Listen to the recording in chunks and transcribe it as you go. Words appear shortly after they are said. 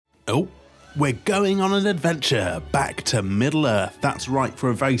Oh, we're going on an adventure back to Middle-earth. That's right, for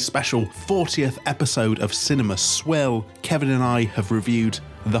a very special 40th episode of Cinema Swill, Kevin and I have reviewed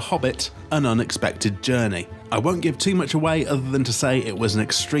The Hobbit, An Unexpected Journey. I won't give too much away other than to say it was an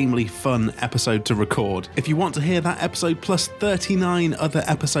extremely fun episode to record. If you want to hear that episode plus 39 other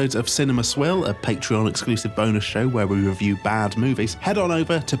episodes of Cinema Swill, a Patreon exclusive bonus show where we review bad movies, head on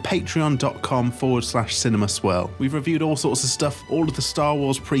over to patreon.com/cinemaswirl. We've reviewed all sorts of stuff, all of the Star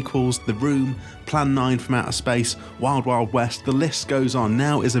Wars prequels, The Room, Plan 9 from Outer Space, Wild Wild West, the list goes on.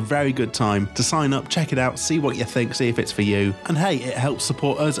 Now is a very good time to sign up, check it out, see what you think, see if it's for you. And hey, it helps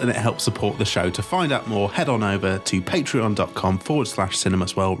support us and it helps support the show. To find out more, head on over to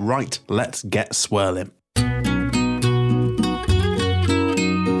patreon.com/cinemaswirl. Right, let's get swirling.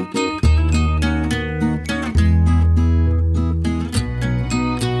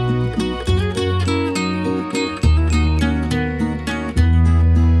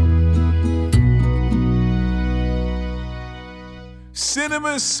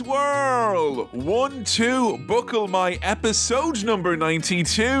 Cinema Swirl 1-2, buckle my episode number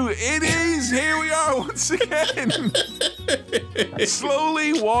 92. It is, here we are once again.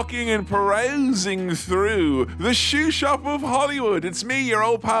 Slowly walking and perusing through the shoe shop of Hollywood. It's me, your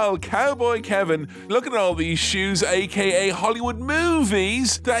old pal, Cowboy Kevin, looking at all these shoes, aka Hollywood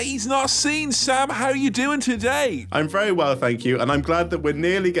movies that he's not seen. Sam, how are you doing today? I'm very well, thank you, and I'm glad that we're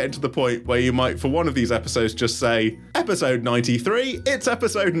nearly getting to the point where you might, for one of these episodes, just say, episode 93, it's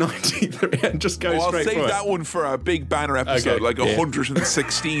episode 93, and just go straight for it. I'll save that one for a big banner episode, Okay, like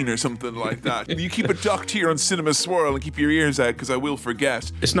 116 or something like that. You keep it docked here on Cinema Swirl and keep your ears out, because I will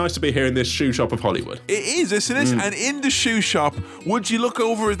forget. It's nice to be here in this shoe shop of Hollywood. It is, isn't it? And in the shoe shop, would you look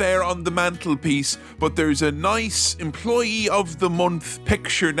over there on the mantelpiece, but there's a nice Employee of the Month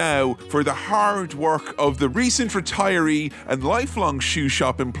picture now for the hard work of the recent retiree and lifelong shoe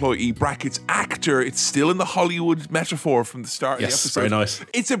shop employee, brackets actor. It's still in the Hollywood metaphor from the start of the episode. Very nice.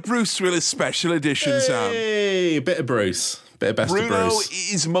 It's a Bruce Willis special edition, Sam. Hey, bit of Bruce. Bit of best Bruno of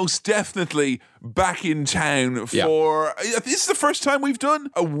Bruce. is most definitely back in town for... This is the first time we've done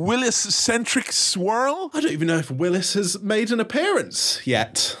a Willis-centric swirl. I don't even know if Willis has made an appearance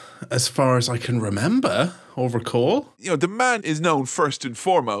yet, as far as I can remember or recall. You know, the man is known first and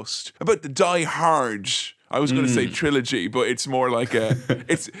foremost about the Die Hard... I was going to say trilogy, but it's more like a...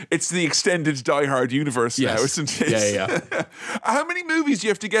 it's the extended Die Hard universe now, isn't it? Yeah. How many movies do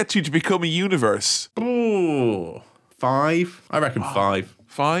you have to get to become a universe? Ooh, 5? I reckon 5.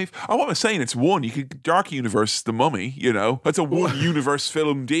 5? Oh, what am I saying? It's 1. You could Dark Universe, The Mummy, you know. That's a one universe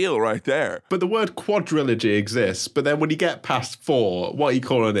film deal right there. But the word quadrilogy exists, but then when you get past 4, what are you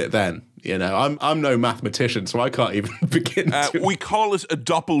calling it then? You know, I'm no mathematician, so I can't even begin to... We call it a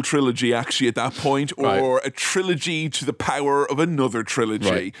doppel trilogy, actually, at that point, or a trilogy to the power of another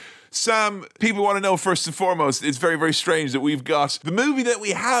trilogy. Right. Sam, people want to know, first and foremost, it's very, very strange that we've got the movie that we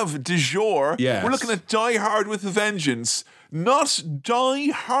have du jour. Yes. We're looking at Die Hard with a Vengeance, not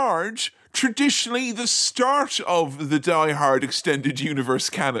Die Hard, traditionally the start of the Die Hard extended universe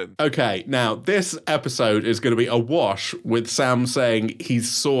canon. Okay, now this episode is going to be awash with Sam saying he's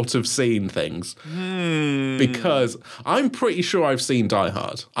sort of seen things. Because I'm pretty sure I've seen Die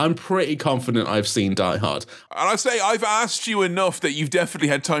Hard. I'm pretty confident I've seen Die Hard. And I say I've asked you enough that you've definitely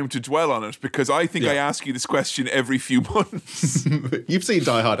had time to dwell on it, because I think I ask you this question every few months. You've seen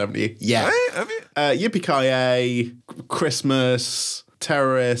Die Hard, haven't you? Yeah. Have you? Yippee-ki-yay, Christmas,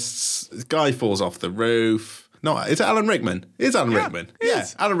 terrorists, guy falls off the roof. No, is it Alan Rickman? It is Alan Rickman. it Yeah,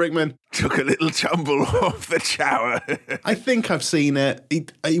 Alan Rickman. Took a little tumble off the shower. I think I've seen it.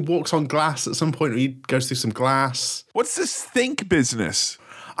 He walks on glass at some point. He goes through some glass. What's this think business?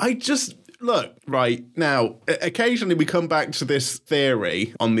 I just... Look, right, now, occasionally we come back to this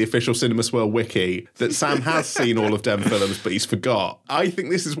theory on the official Cinema Swirl wiki that Sam has seen all of them films, but he's forgot. I think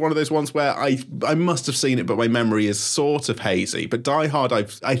this is one of those ones where I must have seen it, but my memory is sort of hazy. But Die Hard, I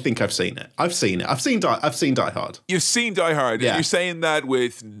think I've seen it. I've seen it. I've seen Die Hard. You've seen Die Hard. Yeah. You're saying that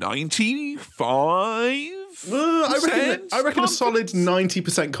with 95? I reckon a solid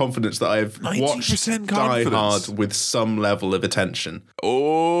 90% confidence that I've watched Die Hard with some level of attention.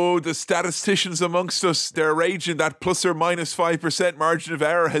 Oh, the statisticians amongst us, they're raging that plus or minus 5% margin of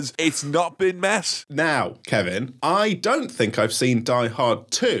error it's not been met. Now, Kevin, I don't think I've seen Die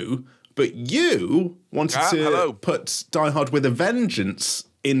Hard 2, but you wanted to put Die Hard with a Vengeance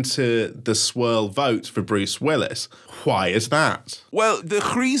into the swirl vote for Bruce Willis. Why is that? Well, the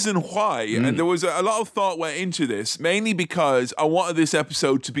reason why, and there was a lot of thought went into this, mainly because I wanted this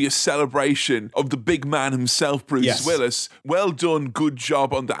episode to be a celebration of the big man himself, Bruce Willis. Well done, good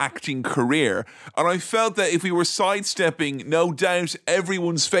job on the acting career. And I felt that if we were sidestepping, no doubt,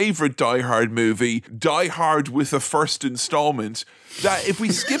 everyone's favourite Die Hard movie, Die Hard with a first installment, that if we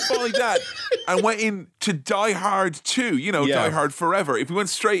skip by that and went into Die Hard 2, Die Hard Forever, if we went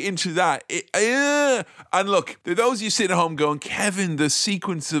straight into that, and look, there are those of you sitting at home going, Kevin, the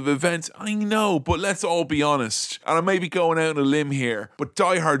sequence of events, I know, but let's all be honest, and I may be going out on a limb here, but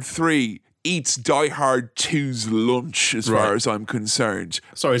Die Hard 3 eats Die Hard 2's lunch as far as I'm concerned.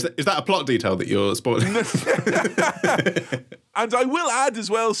 Sorry, is that a plot detail that you're spoiling? And I will add as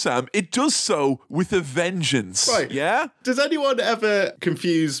well, Sam, it does so with a vengeance. Right. Yeah? Does anyone ever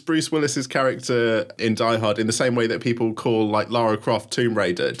confuse Bruce Willis's character in Die Hard in the same way that people call, like, Lara Croft Tomb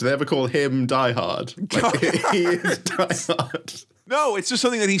Raider? Do they ever call him Die Hard? Like, he is Die Hard. No, it's just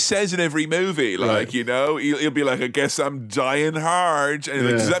something that he says in every movie. Like, he'll be like, I guess I'm dying hard. And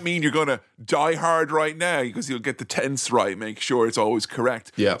like, does that mean you're going to die hard right now? Because he'll get the tense right, make sure it's always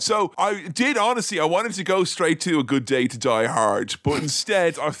correct. Yeah. So I wanted to go straight to A Good Day to Die Hard. But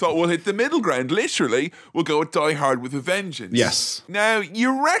instead, I thought we'll hit the middle ground. Literally, we'll go with Die Hard with a Vengeance. Yes. Now,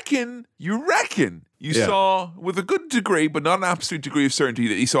 you reckon you saw, with a good degree, but not an absolute degree of certainty,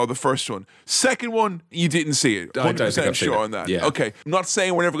 that you saw the first one. Second one, you didn't see it. 100% sure on that. Yeah. Okay, I'm not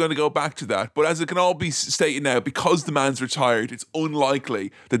saying we're never going to go back to that, but as it can all be stated now, because the man's retired, it's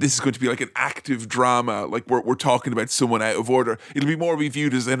unlikely that this is going to be like an active drama, like we're talking about someone out of order. It'll be more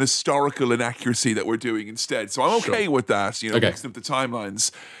viewed as an historical inaccuracy that we're doing instead. So I'm okay with that, mixing up the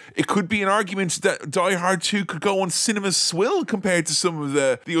timelines. It could be an argument that Die Hard 2 could go on cinema swill compared to some of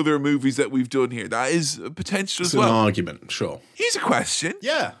the other movies that we've done here. That is a potential as well. It's an argument, sure. Here's a question.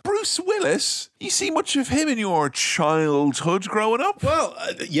 Yeah. Bruce Willis, you see much of him in your childhood growing up? Well,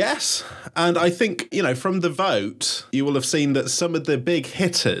 yes. And I think, from the vote, you will have seen that some of the big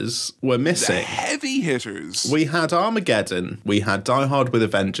hitters were missing. The heavy hitters. We had Armageddon, we had Die Hard with a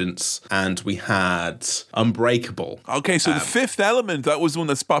Vengeance, and we had Unbreakable. Okay, so The Fifth Element, that was the one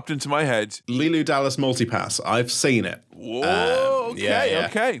that's popped into my head. Leeloo Dallas Multipass, I've seen it. Whoa,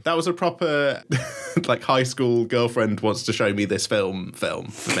 okay. That was a proper, like, high school girlfriend wants to show me this film for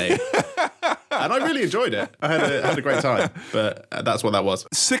me. And I really enjoyed it. I had a great time, but that's what that was.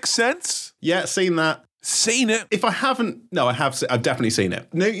 Sixth Sense? Yeah, seen that. Seen it? If I haven't, no, I've definitely seen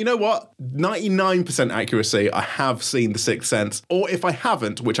it. No, you know what? 99% accuracy, I have seen The Sixth Sense. Or if I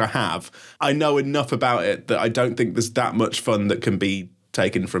haven't, which I have, I know enough about it that I don't think there's that much fun that can be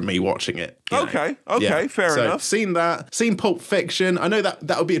taken from me watching it. Okay, fair enough. Seen that. Seen Pulp Fiction. I know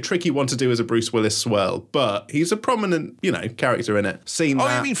that would be a tricky one to do as a Bruce Willis swirl, but he's a prominent, character in it. Seen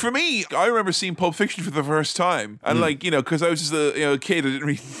that. I mean, for me, I remember seeing Pulp Fiction for the first time, and because I was just a kid, I didn't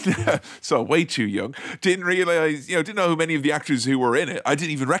really, so way too young, didn't realize, didn't know many of the actors who were in it. I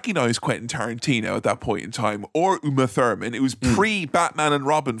didn't even recognize Quentin Tarantino at that point in time, or Uma Thurman. It was pre-Batman and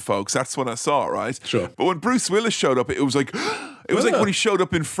Robin, folks. That's when I saw it, right? Sure. But when Bruce Willis showed up, it was like, it was like when he showed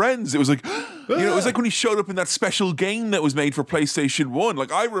up in Friends. It was like, it was like when he showed up in that special game that was made for PlayStation 1.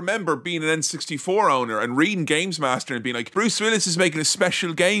 Like, I remember being an N64 owner and reading Games Master and being like, Bruce Willis is making a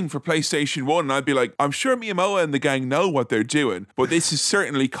special game for PlayStation 1. And I'd be like, I'm sure Miyamoto and the gang know what they're doing, but this is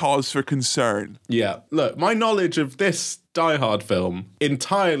certainly cause for concern. Yeah. Look, my knowledge of this Die Hard film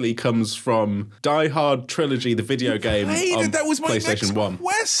entirely comes from Die Hard Trilogy, the video game on that was my PlayStation next 1.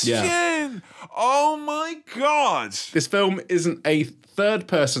 Question. Yeah. Oh my God. This film isn't a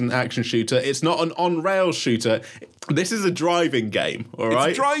third-person action shooter. It's not an on-rail shooter. This is a driving game, all right?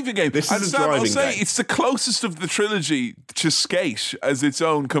 It's a driving game. This is a driving I'll say game. It's the closest of the trilogy to Skate as its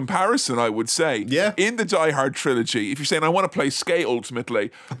own comparison, I would say. Yeah. In the Die Hard trilogy, if you're saying, I want to play Skate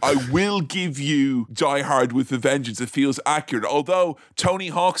ultimately, I will give you Die Hard with a Vengeance. It feels accurate. Although Tony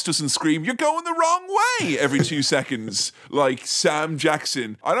Hawk's doesn't scream, you're going the wrong way every 2 seconds, like Sam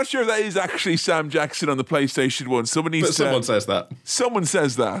Jackson. I'm not sure if that is actually Sam Jackson on the PlayStation 1. But someone says that. Someone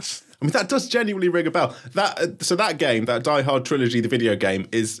says that. I mean, that does genuinely ring a bell. That game, that Die Hard Trilogy, the video game,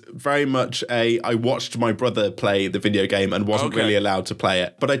 is very much I watched my brother play the video game and wasn't really allowed to play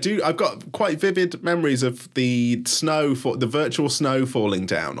it. But I've got quite vivid memories of the virtual snow falling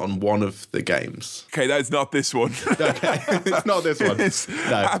down on one of the games. Okay, that's not this one. Okay, it's not this one. It's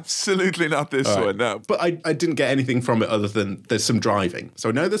absolutely not this one, no. But I didn't get anything from it other than there's some driving. So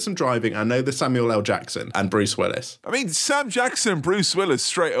I know there's some driving. I know there's Samuel L. Jackson and Bruce Willis. I mean, Sam Jackson and Bruce Willis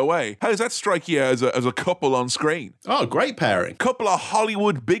straight away. How does that strike you as a couple on screen? Oh, great pairing. Couple of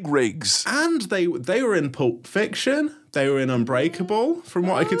Hollywood big rigs. And they were in Pulp Fiction. They were in Unbreakable, from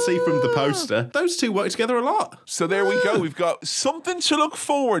what I could see from the poster. Those two work together a lot. So there we go. We've got something to look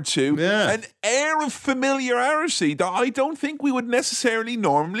forward to. Yeah. An air of familiarity that I don't think we would necessarily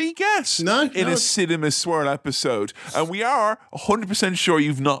normally get in a Cinema Swirl episode. And we are 100% sure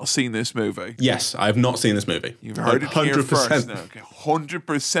you've not seen this movie. Yes, I have not seen this movie. You've heard it here first now. Okay,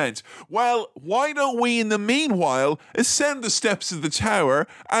 100%. Well, why don't we, in the meanwhile, ascend the steps of the tower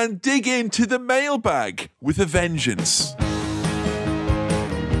and dig into the mailbag with a vengeance.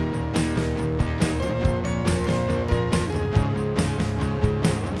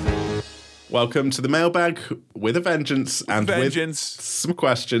 Welcome to the mailbag with a vengeance and with some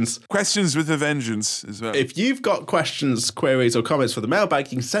questions. Questions with a vengeance as well. If you've got questions, queries, or comments for the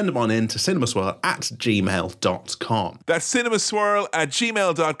mailbag, you can send them on in to cinemaswirl@gmail.com. That's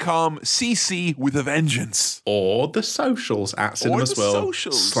cinemaswirl@gmail.com, CC with a vengeance. Or the socials at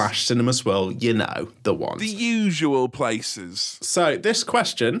cinemaswirl/cinemaswirl, you know, the ones. The usual places. So this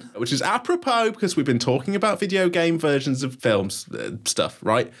question, which is apropos because we've been talking about video game versions of films stuff,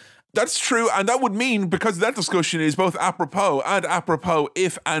 right? That's true, and that would mean, because that discussion is both apropos and apropos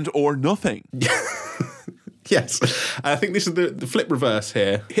if and or nothing. Yes. I think this is the flip reverse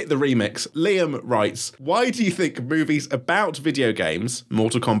here. Hit the remix. Liam writes, why do you think movies about video games,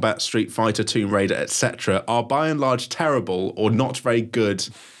 Mortal Kombat, Street Fighter, Tomb Raider, etc., are by and large terrible or not very good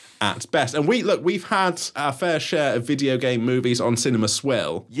at best? And we've had our fair share of video game movies on Cinema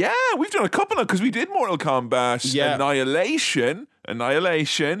Swirl. Yeah, we've done a couple of, because we did Mortal Kombat,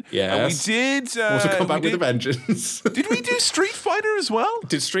 Annihilation. Yes. And we did... Mortal Kombat with a Vengeance. Did we do Street Fighter as well?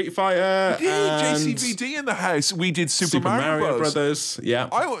 Did Street Fighter. We did JCVD in the house. We did Super Mario Brothers. Yeah.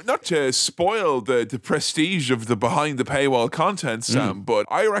 Not to spoil the prestige of the behind the paywall content, Sam, but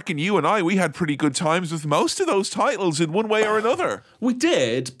I reckon you and we had pretty good times with most of those titles in one way or another. We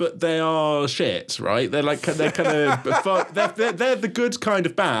did, but they are shit, right? They're kind of fun. They're the good kind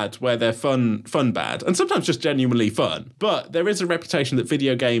of bad, where they're fun bad, and sometimes just genuinely fun. But there is a reputation that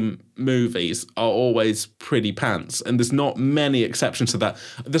video game movies are always pretty pants, and there's not many exceptions to that.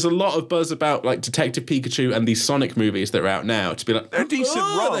 There's a lot of buzz about like Detective Pikachu and these Sonic movies that are out now to be like, they're decent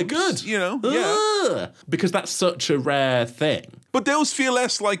romps, they're good, you know, yeah, because that's such a rare thing. But those feel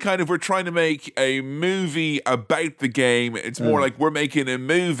less like kind of we're trying to make a movie about the game. It's more like we're making a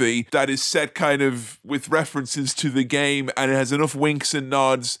movie that is set kind of with references to the game, and it has enough winks and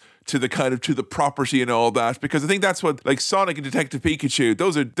nods to the kind of to the property and all that, because I think that's what like Sonic and Detective Pikachu,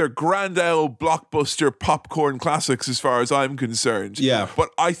 they're grand old blockbuster popcorn classics as far as I'm concerned. Yeah.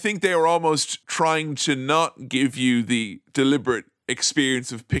 But I think they were almost trying to not give you the deliberate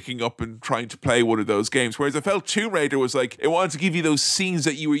experience of picking up and trying to play one of those games, whereas I felt Tomb Raider was like it wanted to give you those scenes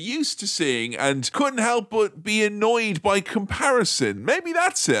that you were used to seeing and couldn't help but be annoyed by comparison. Maybe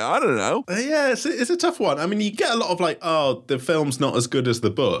that's it, I don't know. Yeah, it's a tough one. I mean, you get a lot of like, oh, the film's not as good as the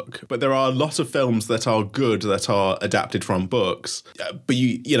book, but there are a lot of films that are good that are adapted from books, but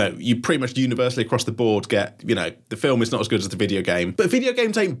you pretty much universally across the board get, the film is not as good as the video game, but video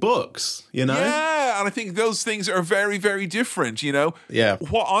games ain't books, Yeah, and I think those things are very, very different, Yeah.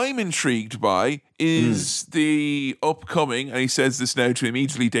 What I'm intrigued by is the upcoming, and he says this now to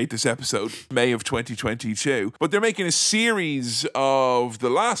immediately date this episode, May of 2022, but they're making a series of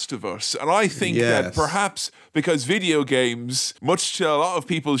The Last of Us, and I think that perhaps because video games, much to a lot of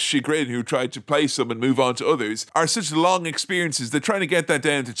people's chagrin who tried to play some and move on to others, are such long experiences, they're trying to get that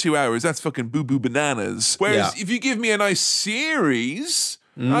down to 2 hours. That's fucking boo-boo bananas. Whereas if you give me a nice series,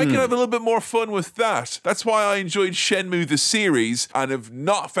 I can have a little bit more fun with that. That's why I enjoyed Shenmue the series and have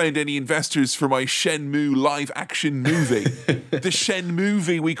not found any investors for my Shenmue live action movie. The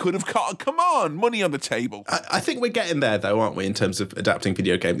Shenmue we could have caught. Come on, money on the table. I think we're getting there though, aren't we, in terms of adapting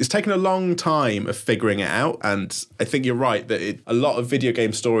video games? It's taken a long time of figuring it out, and I think you're right that a lot of video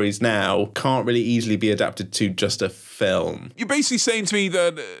game stories now can't really easily be adapted to just a film. You're basically saying to me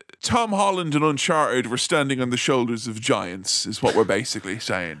that Tom Holland and Uncharted were standing on the shoulders of giants, is what we're basically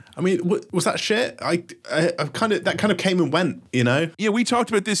saying. I mean, was that shit? I kind of came and went, Yeah, we talked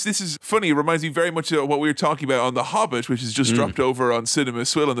about this. This is funny. It reminds me very much of what we were talking about on The Hobbit, which is just dropped over on Cinema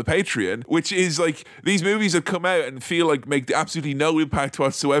Swirl on the Patreon, which is like these movies that come out and feel like make absolutely no impact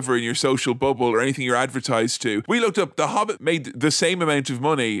whatsoever in your social bubble or anything you're advertised to. We looked up, The Hobbit made the same amount of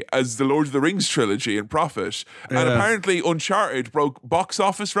money as the Lord of the Rings trilogy in profit, and apparently apparently Uncharted broke box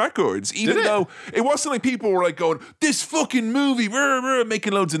office records, even though it wasn't like people were like going, this fucking movie,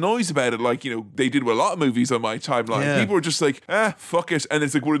 making loads of noise about it, like, you know, they did with a lot of movies on my timeline. Yeah. People were just like, fuck it. And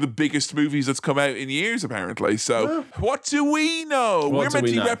it's like one of the biggest movies that's come out in years, apparently. So, what do we know? We're meant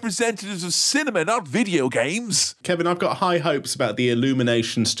to be representatives of cinema, not video games. Kevin, I've got high hopes about the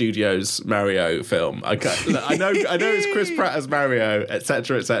Illumination Studios Mario film. I know it's Chris Pratt as Mario,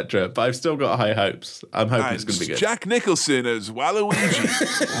 etc., but I've still got high hopes. I'm hoping it's going to be good. Jack Nicholson as Waluigi.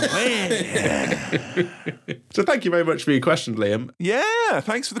 So thank you very much for your question, Liam. Yeah,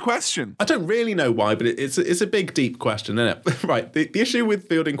 thanks for the question. I don't really know why, but it's a big, deep question, isn't it? Right. The issue with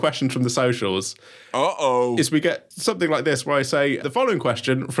fielding questions from the socials is we get something like this where I say, the following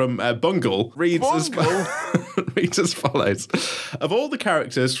question from Bungle reads as follows. Of all the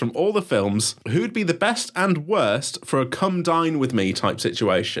characters from all the films, who'd be the best and worst for a come dine with me type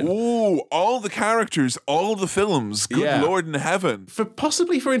situation? Ooh, all the characters, all the films. Good Lord in heaven.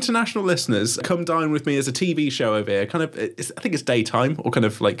 Possibly for international listeners, Come Dine With Me is a TV show over here. Kind of, I think it's daytime or kind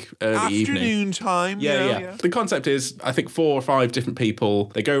of like early evening. Afternoon time. Yeah. The concept is, I think 4 or 5 different people,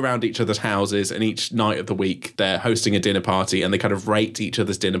 they go around each other's houses, and each night of the week they're hosting a dinner party, and they kind of rate each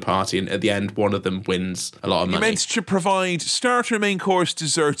other's dinner party, and at the end one of them wins a lot of money. You're meant to provide starter, main course,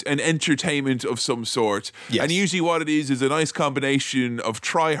 dessert, and entertainment of some sort. Yes. And usually what it is a nice combination of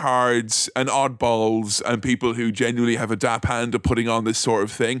tryhards and oddballs and people who genuinely have a dap hand of putting on this sort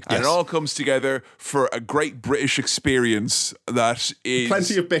of thing. And it all comes together for a great British experience that is...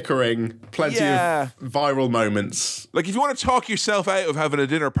 Plenty of bickering, plenty of viral moments. Like, if you want to talk yourself out of having a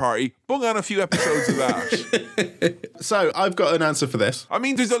dinner party, bung on a few episodes of that. So, I've got an answer for this. I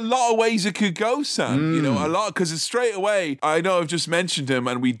mean, there's a lot of ways it could go, Sam. You know, a lot, because it's straight away, I know I've just mentioned him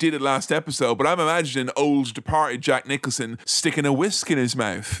and we did it last episode, but I'm imagining old departed Jack Nicholson sticking a whisk in his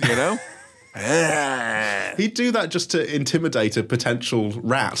mouth, you know? He'd do that just to intimidate a potential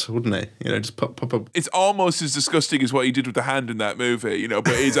rat, wouldn't he? You know, just pop up. It's almost as disgusting as what he did with the hand in that movie, you know,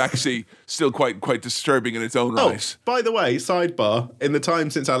 but it's actually still quite disturbing in its own right. By the way, sidebar, in the time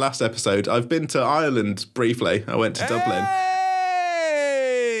since our last episode, I've been to Ireland briefly. I went to Dublin.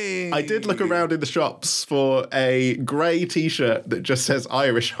 I did look around in the shops for a grey T-shirt that just says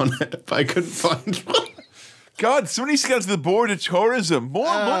Irish on it, but I couldn't find one. God, someone needs to get to the board of tourism. More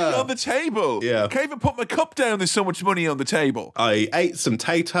money on the table. Yeah. Can't even put my cup down. There's so much money on the table. I ate some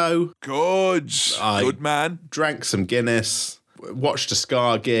Tato. Good. Good man. Drank some Guinness. Watched a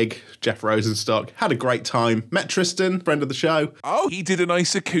Scar gig, Jeff Rosenstock. Had a great time. Met Tristan, friend of the show. Oh, he did a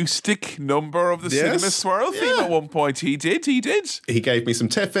nice acoustic number of the Cinema Swirl theme at one point. He did. He gave me some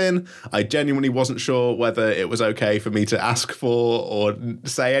tiffin. I genuinely wasn't sure whether it was okay for me to ask for or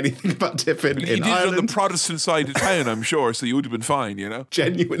say anything about tiffin in Ireland. You did it on the Protestant side of town, I'm sure, so you would have been fine, you know?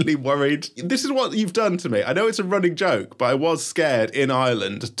 Genuinely worried. This is what you've done to me. I know it's a running joke, but I was scared in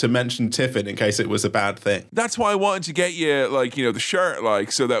Ireland to mention tiffin in case it was a bad thing. That's why I wanted to get you, like, you know, the shirt, like,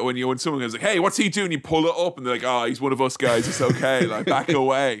 so that when someone goes like, hey, what's he doing? You pull it up and they're like, oh, he's one of us guys. It's okay. Like, back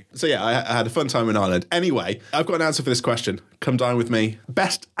away. So yeah, I had a fun time in Ireland. Anyway, I've got an answer for this question. Come dine with me.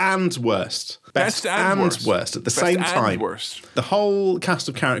 Best and worst. Best and worst at the same time. Worst. The whole cast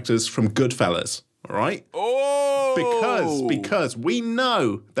of characters from Goodfellas. All right? Oh! Because we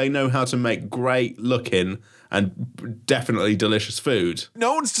know they know how to make great looking and definitely delicious food.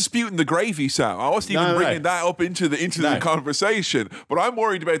 No one's disputing the gravy, Sam. I wasn't even bringing that up into the conversation. But I'm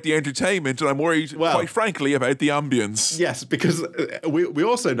worried about the entertainment, and I'm worried, quite frankly, about the ambience. Yes, because we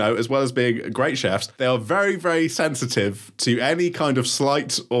also know, as well as being great chefs, they are very, very sensitive to any kind of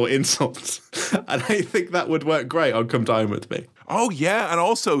slight or insult. And I think that would work great on Come Dine With Me. Oh, yeah, and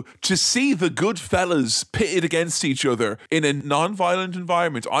also to see the good fellas pitted against each other in a non-violent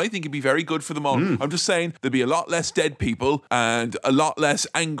environment, I think it'd be very good for them all. I'm just saying there'd be a lot less dead people and a lot less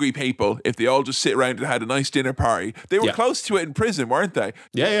angry people if they all just sit around and had a nice dinner party. They were close to it in prison, weren't they?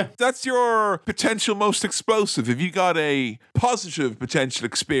 Yeah. That's your potential most explosive. Have you got a positive potential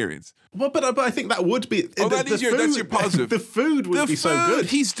experience? Well, but I think that would be... that's your positive. The food would be so good.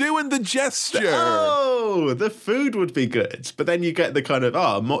 He's doing the gesture. Oh, the food would be good. But then you get the kind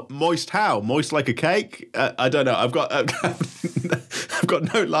of, moist how? Moist like a cake? I don't know. I've got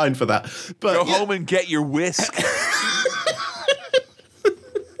no line for that. But go home and get your whisk.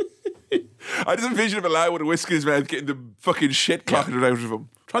 I just envision him alive with a whisk in his mouth, getting the fucking shit clocking it out of him.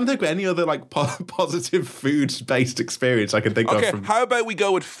 Trying to think of any other positive food-based experience I can think of. Okay, how about we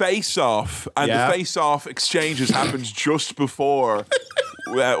go with Face Off, and the Face Off exchanges happens just before.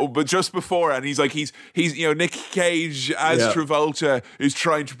 But just before, and he's Nick Cage as Travolta is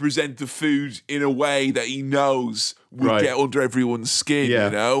trying to present the food in a way that he knows would get under everyone's skin, you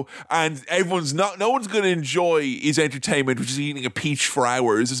know? And no one's going to enjoy his entertainment, which is eating a peach for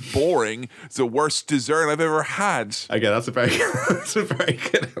hours. It's boring. It's the worst dessert I've ever had. Okay, that's a very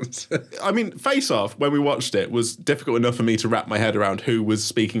good answer. I mean, Face Off, when we watched it, was difficult enough for me to wrap my head around who was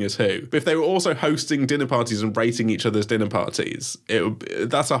speaking as who. But if they were also hosting dinner parties and rating each other's dinner parties,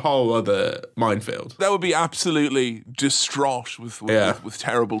 that's a whole other minefield. That would be absolutely distraught with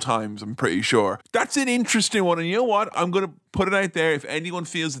terrible times, I'm pretty sure. That's an interesting one. And you know what? I'm going to put it out there if anyone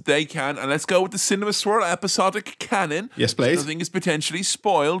feels that they can. And let's go with the Cinema Swirl episodic canon. Yes, please. Nothing is potentially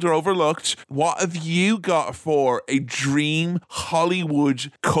spoiled or overlooked. What have you got for a dream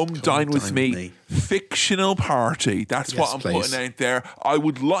Hollywood come dine with me fictional party? That's what I'm putting out there. I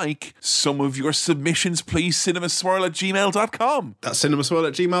would like some of your submissions, please. cinemaswirl@gmail.com. That's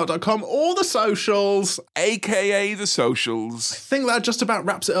cinemaswirl@gmail.com. All the socials. AKA the socials. I think that just about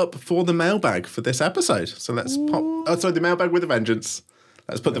wraps it up for the mailbag for this episode. So let's the mailbag with a vengeance.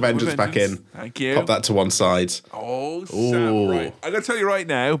 Let's put the vengeance back in. Thank you. Pop that to one side. Oh, Sam, right. I got to tell you right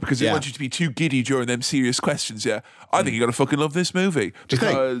now, because I don't want you to be too giddy during them serious questions, I think you're going to fucking love this movie.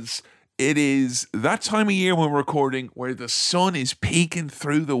 Because it is that time of year when we're recording where the sun is peeking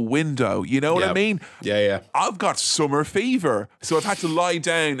through the window. You know what I mean? Yeah. I've got summer fever, so I've had to lie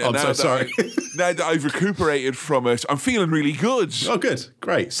down. And I'm so sorry. Now that I've recuperated from it, I'm feeling really good. Oh, good.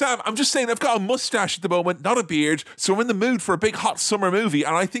 Great. Sam, I'm just saying I've got a mustache at the moment, not a beard, so I'm in the mood for a big hot summer movie,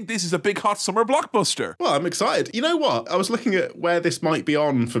 and I think this is a big hot summer blockbuster. Well, I'm excited. You know what? I was looking at where this might be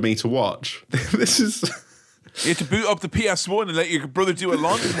on for me to watch. This is... You have to boot up the PS1 and let your brother do a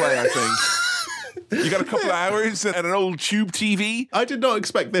long play, I think. You got a couple of hours and an old tube TV. I did not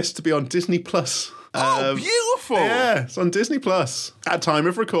expect this to be on Disney Plus. Oh, beautiful. Yeah, it's on Disney Plus at time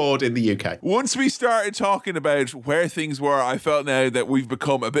of record in the UK. Once we started talking about where things were, I felt now that we've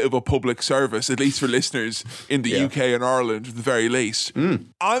become a bit of a public service, at least for listeners in the UK and Ireland, at the very least.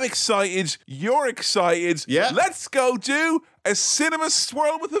 I'm excited. You're excited. Yeah. Let's go do a Cinema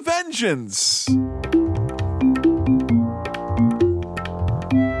Swirl with a Vengeance.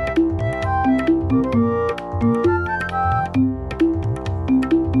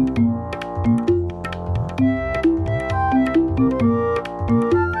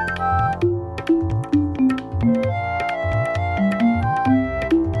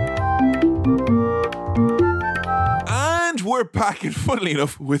 We're back, and funnily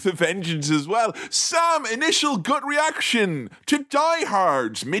enough, with a vengeance as well. Sam, initial gut reaction to Die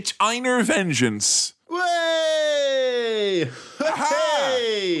Hard, Mitch Einer Vengeance. Way!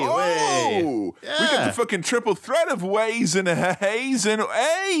 Hey! Oh! Yeah. We got the fucking triple threat of ways and hays and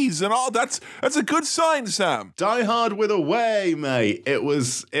a's and all. That's a good sign, Sam. Die Hard with a way, mate. It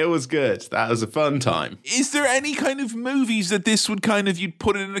was good. That was a fun time. Is there any kind of movies that this would you'd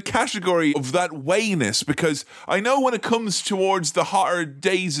put it in a category of that wayness? Because I know when it comes towards the hotter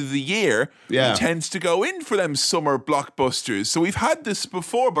days of the year, it tends to go in for them summer blockbusters. So we've had this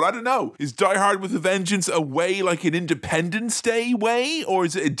before, but I don't know. Is Die Hard with a Vengeance a way like an Independence Day way, or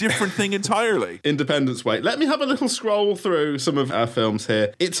is it a different thing entirely? Independence way. Let me have a little scroll through some of our films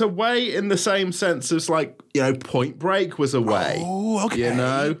here. It's a way in the same sense as, like, you know, Point Break was a way. Oh, okay. You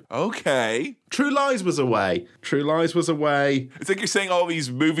know? Okay. True Lies was away. True Lies was away. It's like you're saying all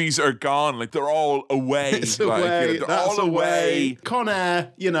these movies are gone, like they're all away. It's like, away. You know, they're That's all away. Con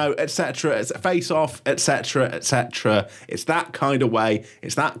Air, you know, etc. Face Off, etc., etc. It's that kind of way.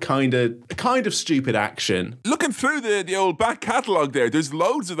 It's that kind of stupid action. Looking through the old back catalogue there's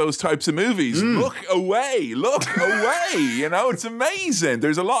loads of those types of movies. Look away. You know, it's amazing.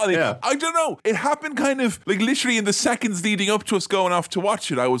 There's a lot of it. I don't know. It happened kind of like literally in the seconds leading up to us going off to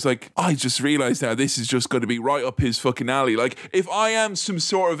watch it. I was like, I just realised now this is just going to be right up his fucking alley. Like, if I am some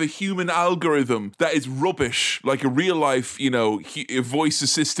sort of a human algorithm that is rubbish, like a real life, you know, a voice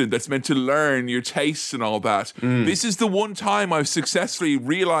assistant that's meant to learn your tastes and all that, this is the one time I've successfully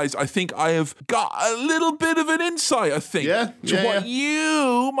realised I think I have got a little bit of an insight, I think, to what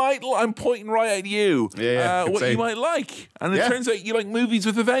you might I'm pointing right at you. What you might like. And it turns out you like movies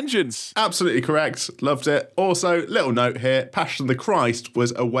with a vengeance. Absolutely correct. Loved it. Also, little note here, Passion of the Christ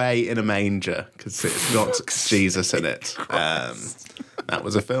was away in a manger because it's got Jesus in it. That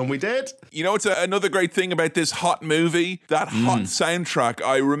was a film we did. You know, it's another great thing about this hot movie, that hot soundtrack.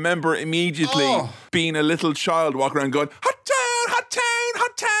 I remember immediately being a little child walking around going, hot town, hot town,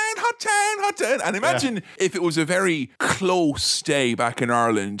 hot town, hot town, hot town. And imagine if it was a very close day back in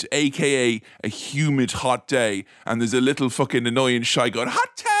Ireland, aka a humid hot day, and there's a little fucking annoying shy going,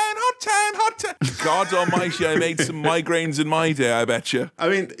 hot town, hot hot town. God almighty, I made some migraines in my day, I bet you. I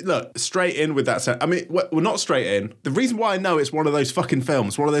mean, look, straight in with that. I mean, we're not straight in. The reason why I know it's one of those fucking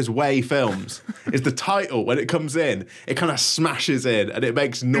films, one of those Way films, is the title. When it comes in, it kind of smashes in and it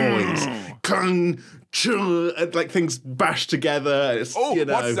makes noise. Kung, chung, and like things bash together. It's,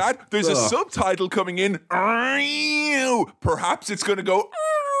 what's that? There's a subtitle coming in. Perhaps it's going to go...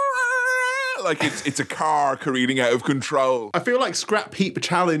 like it's a car careening out of control. I feel like Scrap Heap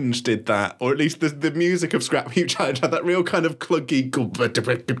Challenge did that, or at least the music of Scrap Heap Challenge had that real kind of clunky...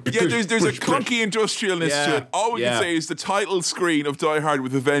 Yeah, there's a clunky industrialness to it. All we can say is the title screen of Die Hard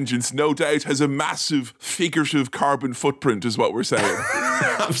with a Vengeance no doubt has a massive figurative carbon footprint is what we're saying.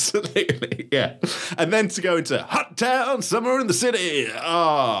 Absolutely, yeah. And then to go into Hot Town, Summer in the City.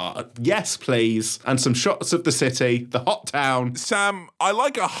 Yes, please. And some shots of the city, the hot town. Sam, I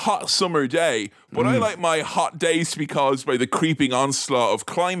like a hot summer day, but I like my hot days to be caused by the creeping onslaught of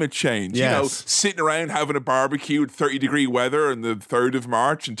climate change. Yes. You know, sitting around having a barbecue at 30-degree weather on the 3rd of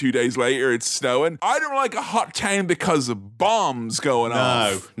March and 2 days later it's snowing. I don't like a hot town because of bombs going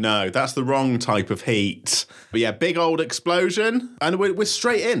off. No, that's the wrong type of heat. But yeah, big old explosion, and we're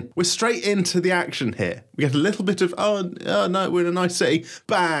straight in. We're straight into the action here. We get a little bit of, oh no, we're in a nice city.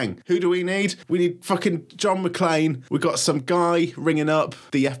 Bang! Who do we need? We need fucking John McClane. We've got some guy ringing up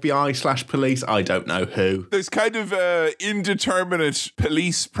the FBI/police. I don't know who. There's kind of indeterminate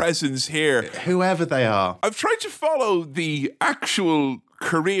police presence here. Whoever they are. I've tried to follow the actual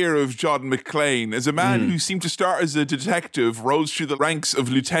career of John McClane as a man who seemed to start as a detective, rose through the ranks of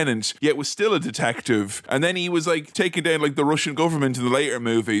lieutenant, yet was still a detective. And then he was like taken down like the Russian government in the later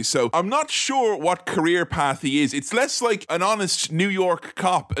movies. So I'm not sure what career path he is. It's less like an honest New York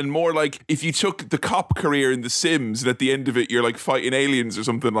cop and more like if you took the cop career in The Sims and at the end of it you're like fighting aliens or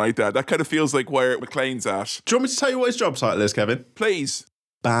something like that. That kind of feels like where McClane's at. Do you want me to tell you what his job title is, Kevin? Please.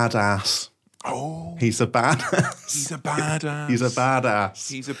 Badass. Oh. He's a badass. He's a badass. He's a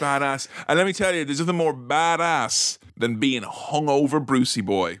badass. He's a badass. And let me tell you, there's nothing more badass than being hungover Brucey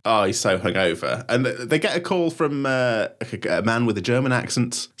boy. Oh, he's so hungover. And they get a call from a man with a German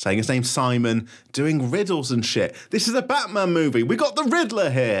accent saying his name's Simon, doing riddles and shit. This is a Batman movie. We got the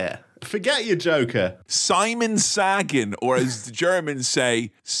Riddler here. Forget your Joker. Simon Sagan, or as the Germans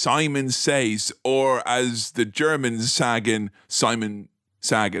say, Simon Says, or as the Germans Sagan, Simon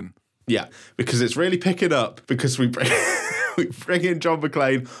Sagan. Yeah, because it's really picking up because we bring in John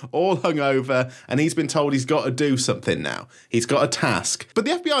McClane all hungover and he's been told he's got to do something now. He's got a task. But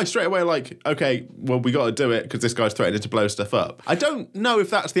the FBI straight away are like, okay, well, we got to do it because this guy's threatening to blow stuff up. I don't know if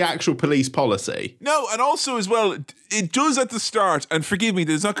that's the actual police policy. No, and also as well, it does at the start, and forgive me,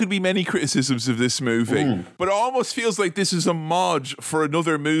 there's not going to be many criticisms of this movie, but it almost feels like this is a mod for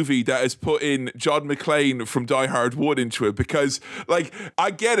another movie that has put in John McClane from Die Hard 1 into it because, like,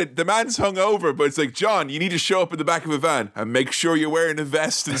 I get it, the man's hungover, but it's like, John, you need to show up in the back of a van and make sure you're wearing a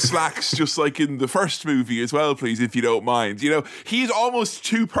vest and slacks just like in the first movie as well, please, if you don't mind. You know, he's almost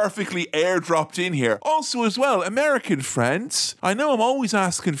too perfectly airdropped in here. Also as well, American friends, I know I'm always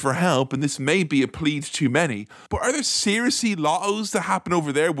asking for help and this may be a plea to too many, but are there seriously lottos that happen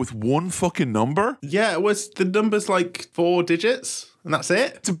over there with one fucking number? Yeah, the number's like 4 digits and that's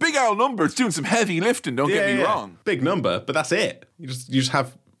it. It's a big old number. It's doing some heavy lifting, don't get me wrong. Big number, but that's it. You just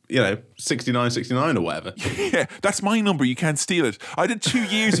have, 69 or whatever. Yeah, that's my number. You can't steal it. I did 2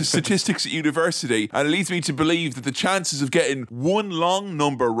 years of statistics at university, and it leads me to believe that the chances of getting one long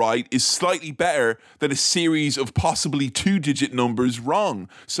number right is slightly better than a series of possibly 2-digit numbers wrong.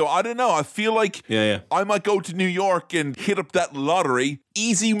 So I don't know. I feel like I might go to New York and hit up that lottery.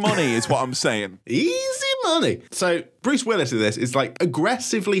 Easy money is what I'm saying. Easy money. So Bruce Willis in this is like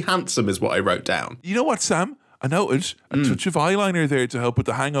aggressively handsome is what I wrote down. You know what, Sam? I noted a touch of eyeliner there to help with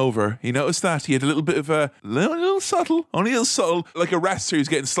the hangover. You noticed that? He had a little bit of a little subtle, only a little subtle, like a wrestler who's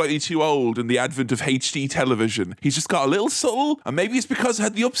getting slightly too old in the advent of HD television. He's just got a little subtle, and maybe it's because I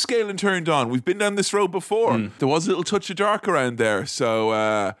had the upscaling turned on. We've been down this road before. There was a little touch of dark around there.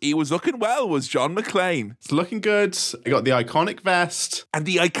 So he was looking well, was John McClane. It's looking good. I got the iconic vest. And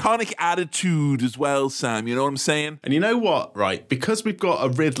the iconic attitude as well, Sam. You know what I'm saying? And you know what, right? Because we've got a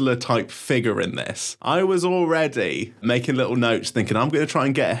Riddler type figure in this, I was already making little notes thinking I'm going to try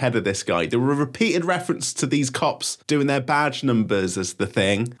and get ahead of this guy. There were repeated reference to these cops doing their badge numbers as the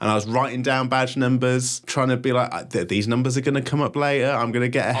thing, and I was writing down badge numbers, trying to be like, these numbers are going to come up later. I'm going to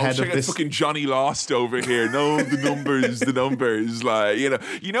get ahead of this. Fucking Johnny Lost over here. No, the numbers. Like,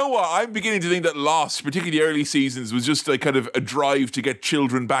 you know what? I'm beginning to think that Lost, particularly the early seasons, was just like kind of a drive to get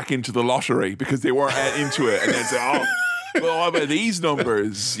children back into the lottery because they weren't into it, and then say, Well, what about these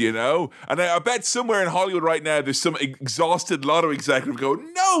numbers, you know? And I bet somewhere in Hollywood right now there's some exhausted lotto executive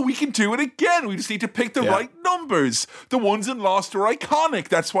going, no, we can do it again. We just need to pick the right numbers. The ones in Lost are iconic.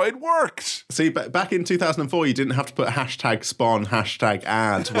 That's why it worked. See, back in 2004, you didn't have to put #spawn,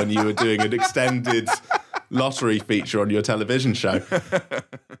 #ad when you were doing an extended lottery feature on your television show.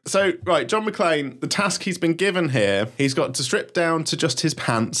 So, right, John McClane, the task he's been given here, he's got to strip down to just his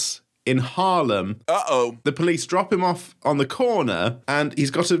pants in Harlem. Uh-oh. The police drop him off on the corner and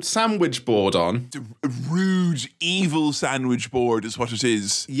he's got a sandwich board on. A rude, evil sandwich board is what it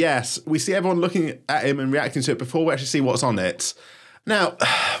is. Yes, we see everyone looking at him and reacting to it before we actually see what's on it. Now,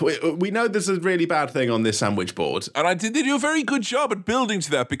 we know there's a really bad thing on this sandwich board. And they do a very good job at building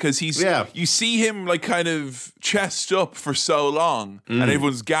to that because you see him like kind of chest up for so long and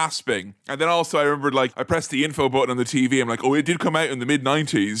everyone's gasping. And then also I remembered I pressed the info button on the TV. I'm like, oh, it did come out in the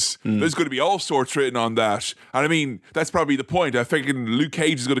mid-90s. There's going to be all sorts written on that. And I mean, that's probably the point. I figured Luke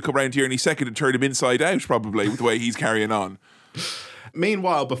Cage is going to come around here any second and turn him inside out probably with the way he's carrying on.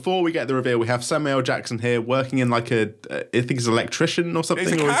 Meanwhile, before we get the reveal, we have Samuel L. Jackson here working in I think he's an electrician or something.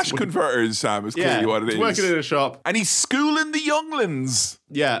 He's a cash converter, Sam, is clearly what it is. He's working in a shop. And he's schooling the younglings.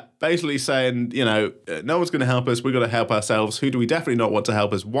 Yeah, basically saying, no one's going to help us. We've got to help ourselves. Who do we definitely not want to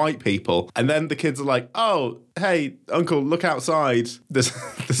help us? White people. And then the kids are like, oh, hey, uncle, look outside. There's a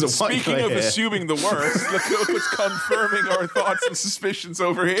white guy here. Speaking of assuming the worst, look what's confirming our thoughts and suspicions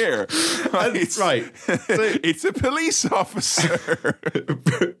over here. Right. It's a police officer.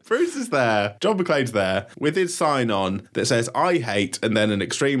 Bruce is there. John McClane's there with his sign on that says, I hate, and then an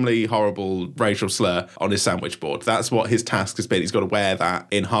extremely horrible racial slur on his sandwich board. That's what his task has been. He's got to wear that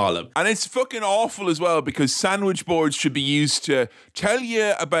in Harlem. And it's fucking awful as well because sandwich boards should be used to tell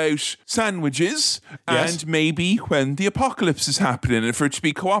you about sandwiches and maybe when the apocalypse is happening. And for it to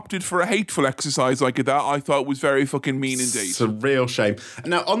be co-opted for a hateful exercise like that, I thought was very fucking mean indeed. It's a real shame.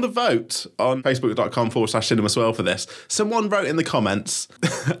 Now, on the vote on facebook.com/cinemaswirl for this, someone wrote in the comments,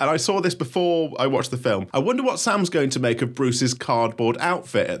 and I saw this before I watched the film, I wonder what Sam's going to make of Bruce's cardboard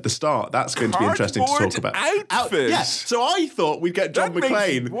outfit at the start. That's going to be interesting to talk about. Outfit? Yes. So I thought we'd get John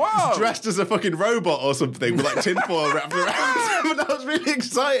McClane dressed as a fucking robot or something with tinfoil wrapped around him. And I was really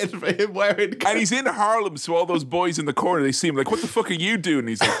excited for him wearing... And he's in Harlem, so all those boys in the corner, they see him like, what the fuck are you doing? And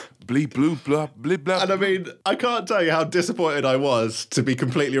he's like, bleep, bloop, blah, blip, blah. And I mean, I can't tell you how disappointed I was to be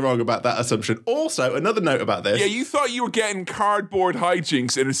completely wrong about that assumption. Also, another note about this. Yeah, you thought you were getting cardboard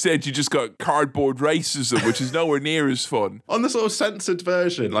hijinks and instead you just got cardboard racism, which is nowhere near as fun. On the sort of censored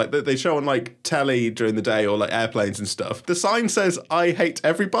version, that they show on telly during the day or airplanes and stuff, the sign says, I hate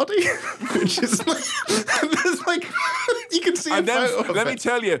everybody, which is you can see a photo of let me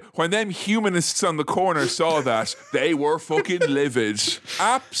tell you, when them humanists on the corner saw that, they were fucking livid.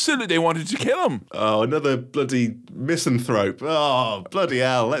 Absolutely, they wanted to kill him. Oh, another bloody misanthrope. Oh, bloody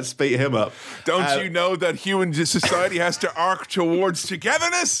hell, let's beat him up. Don't you know that human society has to arc towards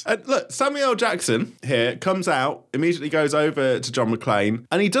togetherness? And look, Samuel L. Jackson here comes out, immediately goes over to John McClane,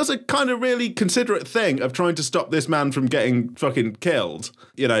 and he does a kind of really considerate thing of trying to stop this man from getting fucking killed.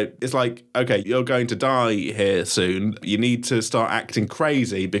 It's like, okay, you're going to die here soon. You need to start acting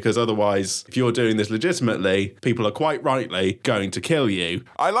crazy because otherwise, if you're doing this legitimately, people are quite rightly going to kill you.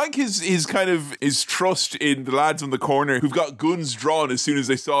 I like his trust in the lads on the corner who've got guns drawn as soon as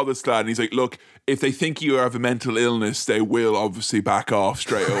they saw this lad. And he's like, look, if they think you have a mental illness, they will obviously back off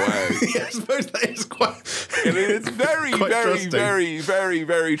straight away. Yeah, I suppose that is quite... It's very, very, very, very,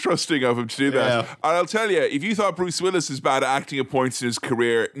 very trusting of him to do that. Yeah. And I'll tell you, if you thought Bruce Willis is bad at acting at points in his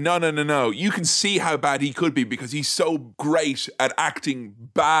career, no. You can see how bad he could be because he's so great at acting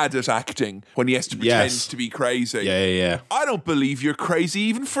bad at acting when he has to pretend to be crazy. Yeah. I don't believe you're crazy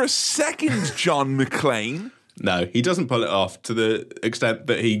even for a second, John McClane. No, he doesn't pull it off to the extent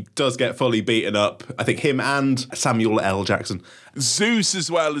that he does get fully beaten up. I think him and Samuel L. Jackson. Zeus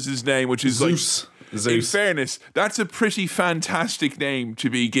as well is his name, which is Zeus. In fairness, that's a pretty fantastic name to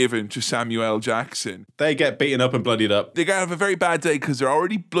be given to Samuel L. Jackson. They get beaten up and bloodied up. They're going to have a very bad day because they're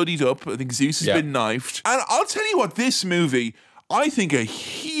already bloodied up. I think Zeus has been knifed. And I'll tell you what, this movie, I think a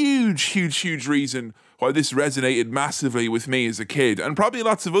huge reason why this resonated massively with me as a kid, and probably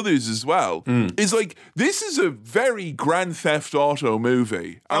lots of others as well, is this is a very Grand Theft Auto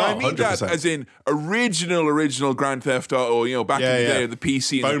movie. And I mean 100%. That as in original Grand Theft Auto, back in the day of the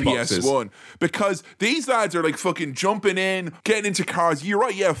PC and the PS1. Because these lads are fucking jumping in, getting into cars. You're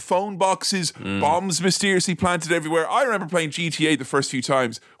right, phone boxes, bombs mysteriously planted everywhere. I remember playing GTA the first few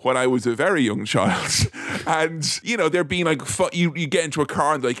times when I was a very young child. And, there being you get into a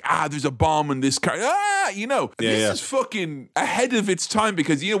car and there's a bomb in this car. This is fucking ahead of its time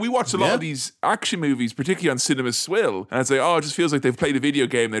because, we watch a lot of these action movies, particularly on Cinema Swill, and it's like, it just feels like they've played a video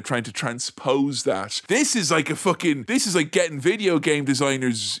game and they're trying to transpose that. This is like getting video game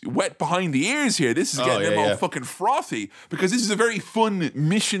designers wet behind the ears here. This is getting them all fucking frothy because this is a very fun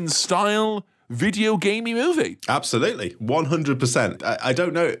mission style video gamey movie. Absolutely. 100%. I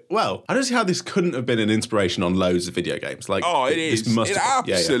don't know. Well, I don't see how this couldn't have been an inspiration on loads of video games. Like, it is. It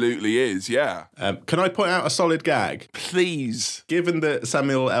absolutely is, yeah. Can I point out a solid gag? Please. Given that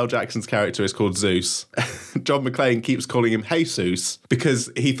Samuel L. Jackson's character is called Zeus, John McClane keeps calling him Jesus because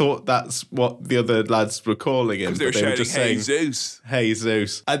he thought that's what the other lads were calling him. Because they were just saying, hey, Zeus. Hey,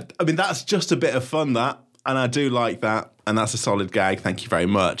 Zeus. I mean, that's just a bit of fun, that. And I do like that. And that's a solid gag. Thank you very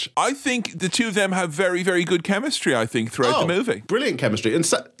much. I think the two of them have very, very good chemistry, throughout the movie. Brilliant chemistry.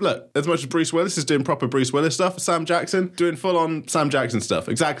 And look, as much as Bruce Willis is doing proper Bruce Willis stuff, Sam Jackson doing full-on Sam Jackson stuff.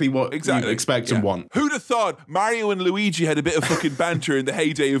 Exactly what you expect and want. Who'd have thought Mario and Luigi had a bit of fucking banter in the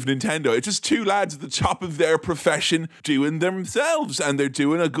heyday of Nintendo? It's just two lads at the top of their profession doing themselves, and they're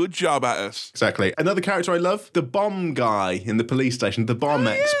doing a good job at it. Exactly. Another character I love, the bomb guy in the police station, the bomb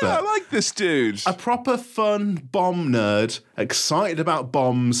expert. I like this dude. A proper fun bomb nerd, excited about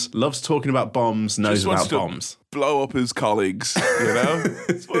bombs, loves talking about bombs, knows about bombs. Blow up his colleagues,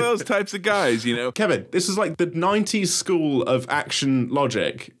 It's one of those types of guys, Kevin, this is like the 90s school of action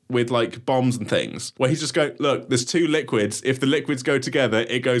logic with like bombs and things, where he's just going, look, there's two liquids. If the liquids go together,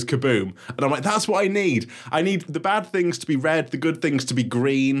 it goes kaboom. And I'm like, that's what I need. I need the bad things to be red, the good things to be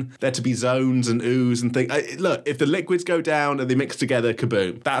green, there to be zones and oohs and things. Look, if the liquids go down and they mix together,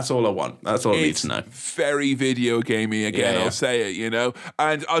 kaboom. That's all I want. That's all I need to know. Very video gamey again, I'll say it,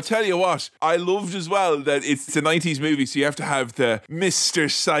 And I'll tell you what, I loved as well that it's a 90s movie, so you have to have the Mr.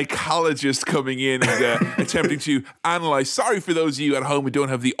 Psychologist coming in and attempting to analyse. Sorry for those of you at home who don't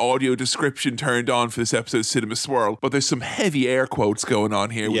have the audio description turned on for this episode of Cinema Swirl, but there's some heavy air quotes going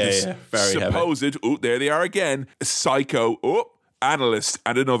on here with this very supposed, heavy. There they are again, psycho, analyst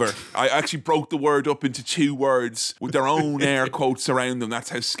and another. I actually broke the word up into two words with their own air quotes around them. That's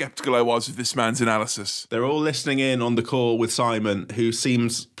how skeptical I was of this man's analysis. They're all listening in on the call with Simon, who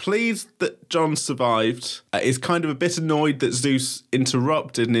seems pleased that John survived, is kind of a bit annoyed that Zeus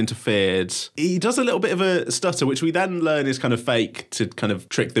interrupted and interfered. He does a little bit of a stutter, which we then learn is kind of fake to kind of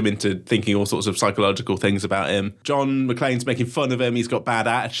trick them into thinking all sorts of psychological things about him. John McClane's making fun of him. He's got bad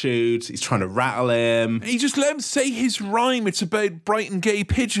attitude. He's trying to rattle him. He just let him say his rhyme. It's about bright and gay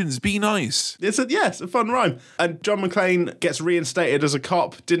pigeons. Be nice. It's a fun rhyme. And John McClane gets reinstated as a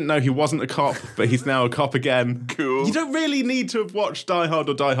cop. Didn't know he wasn't a cop, but he's now a cop again. Cool. You don't really need to have watched Die Hard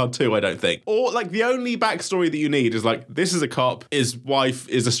or Die Hard 2, I don't think. Or, like, the only backstory that you need is, like, this is a cop, his wife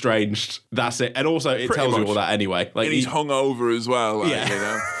is estranged, that's it. And also, it Pretty tells much. you all that anyway. Like, and he's hungover as well,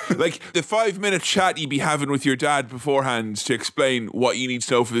 Like, the 5-minute chat you'd be having with your dad beforehand to explain what you need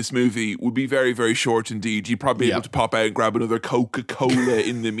to know for this movie would be very, very short indeed. You'd probably be able to pop out and grab another Coca-Cola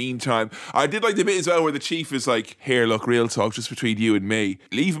in the meantime. I did like the bit as well where the chief is like, here, look, real talk just between you and me.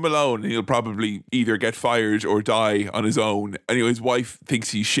 Leave him alone and he'll probably either get fired or die on his own. Anyway, his wife thinks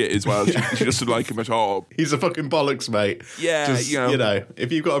he's shit as well. She doesn't like him at all. He's a fucking bollocks, mate. Yeah, just,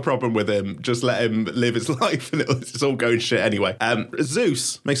 if you've got a problem with him, just let him live his life and it's all going shit anyway.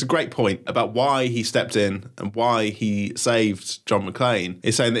 Zeus makes a great point about why he stepped in and why he saved John McClane.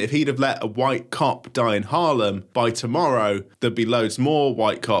 He's saying that if he'd have let a white cop die in Harlem, by tomorrow there'd be loads more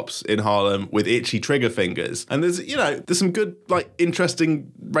white cops in Harlem with itchy trigger fingers. And there's some good, like,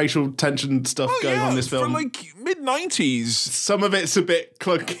 interesting racial tension stuff going on in this film. For like mid-90s. Some of it's a bit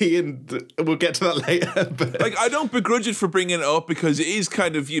clunky and we'll get to that later. But like, I don't begrudge it for bringing it up because it is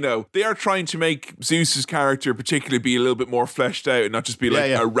kind of, they are trying to make Zeus's character particularly be a little bit more fleshed out and not just be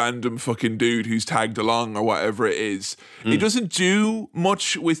like a random fucking dude who's tagged along or whatever it is. It doesn't do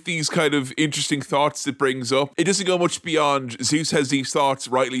much with these kind of interesting thoughts it brings up. It doesn't go much beyond Zeus has these thoughts,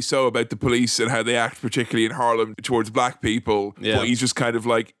 rightly so, about the police and how they act, particularly in Harlem, towards black people. Yeah. But he's just kind of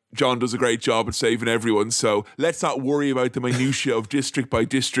like, John does a great job at saving everyone, so let's not worry about the minutiae of district by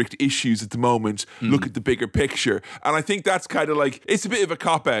district issues at the moment. Look at the bigger picture. And I think that's kind of like, it's a bit of a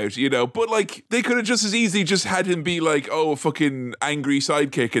cop-out, but like, they could have just as easily just had him be like, a fucking angry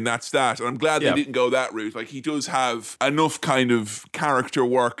sidekick and that's that. And I'm glad they didn't go that route. Like, he does have enough kind of character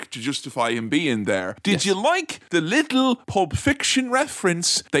work to justify him being there. Did you like the little Pulp Fiction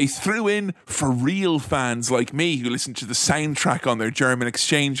reference they threw in for real fans like me who listened to the soundtrack on their German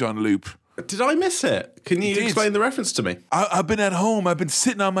exchange on loop? Did I miss it? Can you explain the reference to me? I've been at home. I've been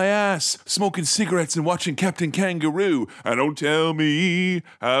sitting on my ass, smoking cigarettes and watching Captain Kangaroo. And don't tell me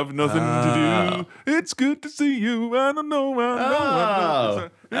I've nothing to do. It's good to see you. I don't know.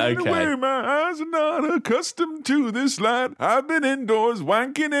 Okay. My eyes are not accustomed to this light. I've been indoors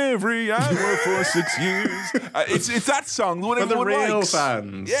wanking every hour for 6 years. It's that song. For the real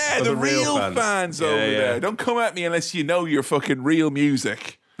fans. Yeah, the real fans over there. Don't come at me unless you know your fucking real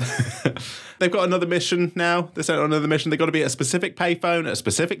music. They've got another mission now. They're sent on another mission. They've got to be at a specific payphone at a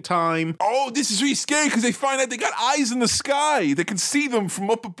specific time. Oh, this is really scary because they find out they got eyes in the sky. They can see them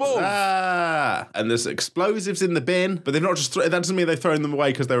from up above. And there's explosives in the bin, but they're not just... that doesn't mean they've thrown them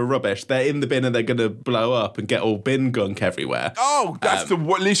away because they were rubbish. They're in the bin and they're going to blow up and get all bin gunk everywhere. Oh, that's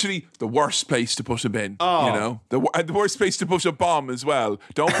literally the worst place to put a bin. Oh. You know? The worst place to put a bomb as well.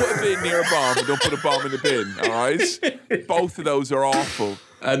 Don't put a bin near a bomb and don't put a bomb in the bin, all right? Both of those are awful.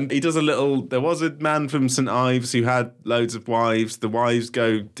 And he does a little... There was a man from St. Ives who had loads of wives. The wives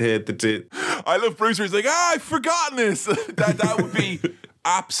go to... I love Bruiser. He's like, I've forgotten this. that would be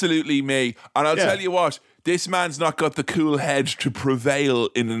absolutely me. And I'll tell you what, this man's not got the cool head to prevail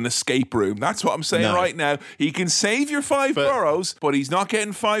in an escape room. That's what I'm saying right now. He can save your 5 boroughs, but he's not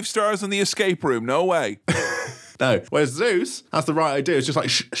getting 5 stars on the escape room. No way. No. Whereas Zeus has the right idea. It's just like,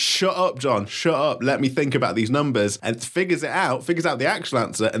 shut up, John. Shut up. Let me think about these numbers. And figures out the actual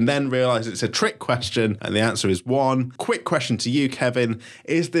answer, and then realises it's a trick question. And the answer is 1. Quick question to you, Kevin.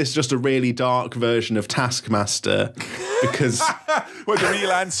 Is this just a really dark version of Taskmaster? Because... well, the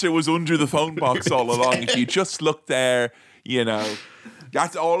real answer was under the phone box all along. If you just looked there, you know...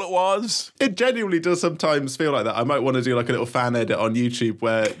 That's all it was. It genuinely does sometimes feel like that. I might want to do like a little fan edit on YouTube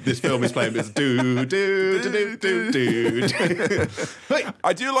where this film is playing. It's do do do do do do.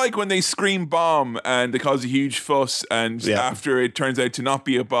 I do like when they scream bomb and they cause a huge fuss, and after it turns out to not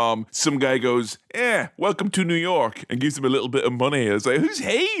be a bomb, some guy goes, welcome to New York, and gives him a little bit of money. I was like, who's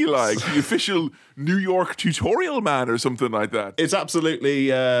he? Like the official New York tutorial man or something like that. It's absolutely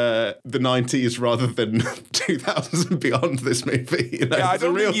the 90s rather than 2000s and beyond, this movie. You know? Yeah, I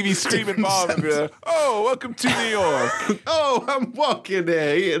don't think you'd be screaming bomb and be like, oh, welcome to New York. Oh, I'm walking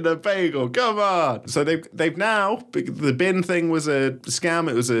here eating a bagel. Come on. So they've now, the bin thing was a scam.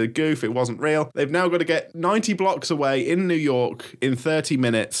 It was a goof. It wasn't real. They've now got to get 90 blocks away in New York in 30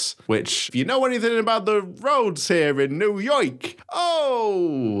 minutes, which, if you know anything about the roads here in New York,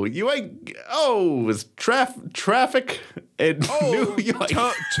 it's traffic in New York.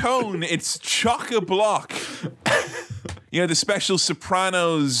 Tone, it's chock-a-block. You know, the special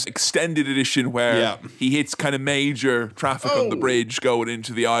Sopranos extended edition where he hits kind of major traffic on the bridge going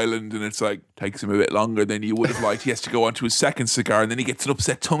into the island, and it's like, takes him a bit longer than you would have liked. He has to go on to his second cigar, and then he gets an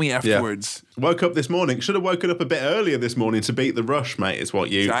upset tummy afterwards. Woke up this morning. Should have woken up a bit earlier this morning to beat the rush, mate, is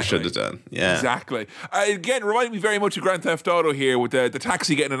what you should have done. Yeah. Exactly. Again, reminding me very much of Grand Theft Auto here with the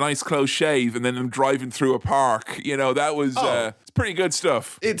taxi getting a nice close shave and then them driving through a park. You know, that was... it's pretty good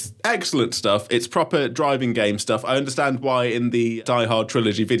stuff. It's excellent stuff. It's proper driving game stuff. I understand why in the Die Hard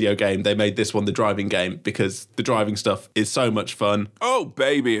trilogy video game they made this one the driving game, because the driving stuff is so much fun. Oh,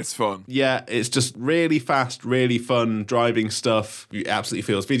 baby, it's fun. Yeah, it's just really fast, really fun driving stuff. It absolutely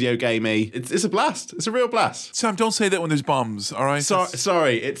feels video gamey. It's a blast. It's a real blast. Sam, don't say that when there's bombs, all right?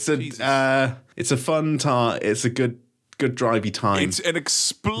 Sorry, it's a fun time. It's a good drivey time. It's an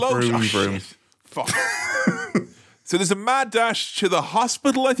explosion. Vroom, vroom. Fuck. So there's a mad dash to the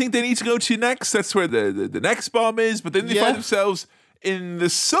hospital I think they need to go to next. That's where the next bomb is. But then they find themselves in the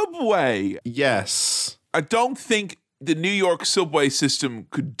subway. Yes. I don't think the New York subway system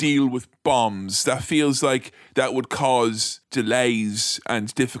could deal with bombs. That feels like that would cause delays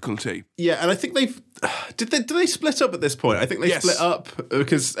and difficulty. Yeah, and I think they've... Did they split up at this point? I think they split up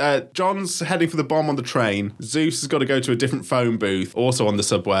because John's heading for the bomb on the train. Zeus has got to go to a different phone booth, also on the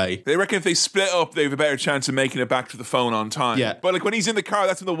subway. They reckon if they split up, they have a better chance of making it back to the phone on time. Yeah. But like when he's in the car,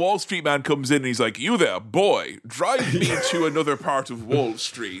 that's when the Wall Street man comes in and he's like, you there, boy, drive me to another part of Wall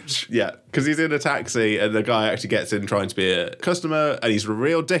Street. Yeah, because he's in a taxi and the guy actually gets in trying to be a customer and he's a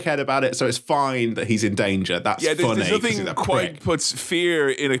real dickhead about it, so it's fine that he's in danger. That's funny. There's nothing quite puts fear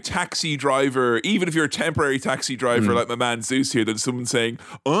in a taxi driver, even if you're a temporary taxi driver like my man Zeus here, than someone saying,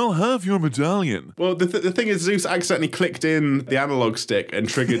 I'll have your medallion. Well, the thing is, Zeus accidentally clicked in the analog stick and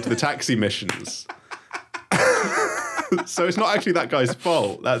triggered the taxi missions. So it's not actually that guy's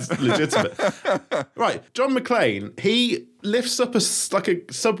fault. That's legitimate. Right, John McClane, he lifts up like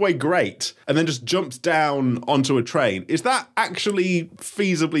a subway grate and then just jumps down onto a train. Is that actually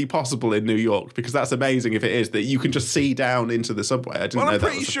feasibly possible in New York? Because that's amazing if it is, that you can just see down into the subway. I didn't know that. I'm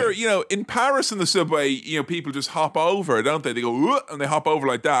pretty sure, in Paris in the subway, people just hop over, don't they? They go, and they hop over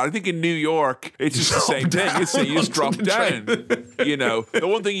like that. I think in New York, it's just the same thing. You just drop down. The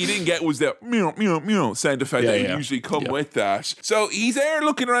one thing you didn't get was the meow, meow, meow sound effect that usually come with that. So he's there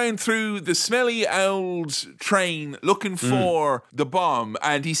looking around through the smelly old train looking for the bomb,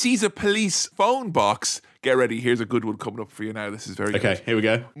 and he sees a police phone box. Get ready, here's a good one coming up for you now. This is very good. Okay, here we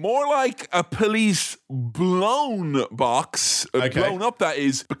go. More like a police blown box. Blown up, that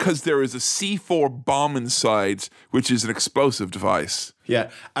is, because there is a C4 bomb inside, which is an explosive device.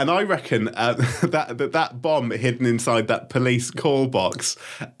 Yeah, and I reckon that bomb hidden inside that police call box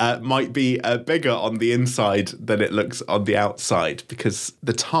might be bigger on the inside than it looks on the outside, because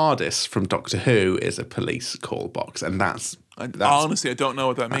the TARDIS from Doctor Who is a police call box, and that's honestly, I don't know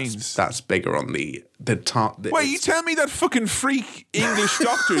what that means. That's bigger on the Wait, you tell me that fucking freak English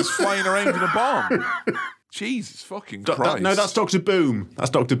doctor is flying around in a bomb? Jesus fucking Christ. No, that's Dr. Boom. That's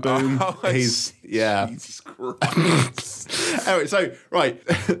Dr. Boom. Jesus Christ. Anyway, so, right,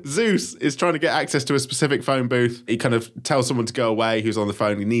 Zeus is trying to get access to a specific phone booth. He kind of tells someone to go away who's on the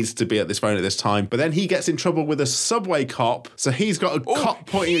phone. He needs to be at this phone at this time. But then he gets in trouble with a subway cop. So he's got a cop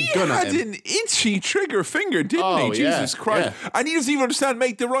pointing a gun at him. He had an itchy trigger finger, didn't he? Jesus Christ. Yeah. And he doesn't even understand,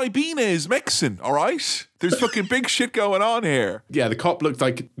 mate, the Ribena is Mexican, all right? There's fucking big shit going on here. Yeah, the cop looked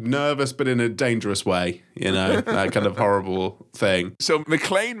like nervous, but in a dangerous way, that kind of horrible thing. So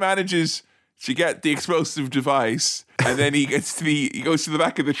McClane manages to get the explosive device, and then he goes to the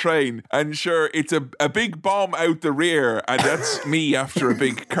back of the train, and sure, it's a big bomb out the rear, and that's me after a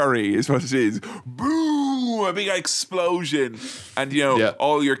big curry is what it is. Boom! A big explosion, and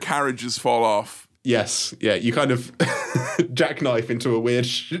all your carriages fall off. Yes, yeah, you kind of jackknife into a weird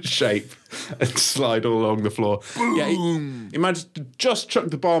shape and slide all along the floor. Boom. Yeah, he managed to just chuck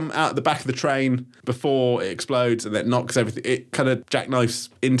the bomb out the back of the train before it explodes, and it knocks everything. It kind of jackknifes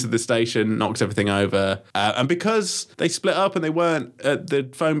into the station, knocks everything over. And because they split up and they weren't at the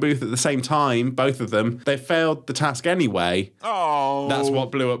phone booth at the same time, both of them, they failed the task anyway. Oh, that's what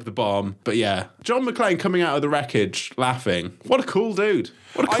blew up the bomb. But yeah, John McClane coming out of the wreckage laughing. What a cool dude.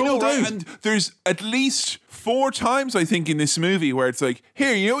 What a cool dude. Right? And there's at least 4 times, I think, in this movie where it's like,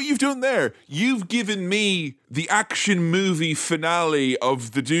 here, you know what you've done there? You've given me the action movie finale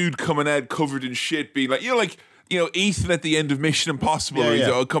of the dude coming out covered in shit, being like, Ethan at the end of Mission Impossible,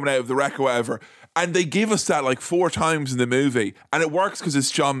 coming out of the wreck or whatever. And they give us that like 4 times in the movie. And it works because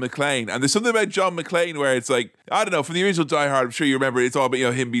it's John McClane. And there's something about John McClane where it's like, I don't know, from the original Die Hard, I'm sure you remember, it's all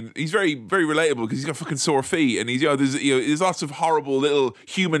about him being, he's very, very relatable because he's got fucking sore feet. And he's, there's lots of horrible little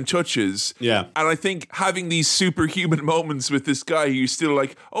human touches. Yeah. And I think having these superhuman moments with this guy who's still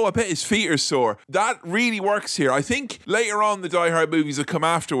like, oh, I bet his feet are sore. That really works here. I think later on the Die Hard movies that come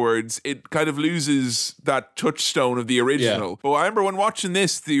afterwards, it kind of loses that touchstone of the original. Yeah. But I remember when watching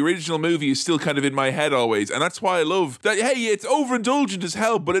this, the original movie is still kind of in my head always, and that's why I love that. Hey, it's overindulgent as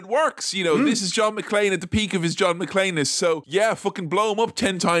hell, but it works. This is John McClane at the peak of his John McClaneness. So yeah, fucking blow him up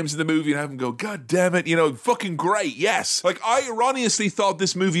 10 times in the movie and have him go, God damn it, fucking great. Yes, like I erroneously thought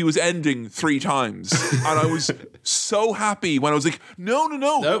this movie was ending 3 times, and I was so happy when I was like, no,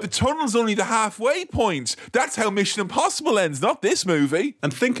 nope. The tunnel's only the halfway point. That's how Mission Impossible ends, not this movie.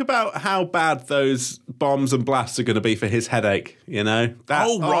 And think about how bad those bombs and blasts are going to be for his headache. Right,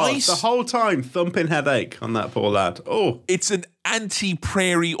 the whole time thumping headache on that poor lad. Oh, it's an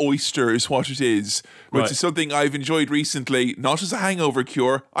anti-prairie oyster is what it is, which is something I've enjoyed recently, not as a hangover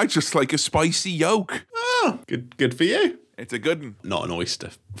cure. I just like a spicy yolk. Oh, good for you. It's a good one. Not an oyster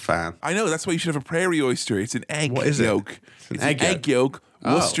fan. I know, that's why you should have a prairie oyster. It's an egg what is yolk. It's an egg yolk.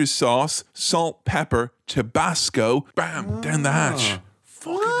 Worcester sauce, salt, pepper, Tabasco, bam, down the hatch.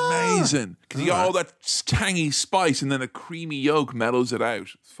 Fucking amazing. Because you got all that tangy spice and then a creamy yolk mellows it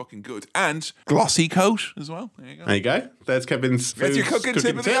out. It's fucking good. And glossy coat as well. There you go. There you go. There's Kevin's That's your cooking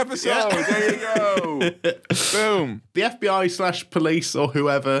tip of the episode. Yeah. There you go. Boom. The FBI/police or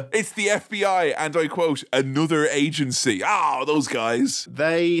whoever. It's the FBI and I quote, another agency. Those guys.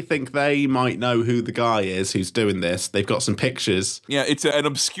 They think they might know who the guy is who's doing this. They've got some pictures. Yeah, it's an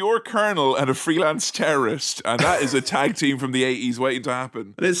obscure colonel and a freelance terrorist. And that is a tag team from the 80s waiting to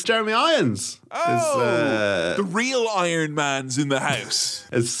happen. And it's Jeremy Irons. The real Iron Man's in the house.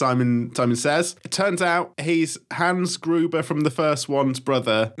 As Simon says. It turns out he's Hans Gruber from the first one's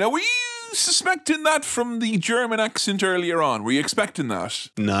brother. Now, were suspecting that from the German accent earlier on? Were you expecting that?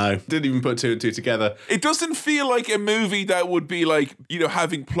 No, didn't even put two and two together. It doesn't feel like a movie that would be like,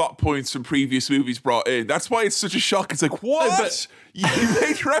 having plot points from previous movies brought in. That's why it's such a shock. It's like, what? But you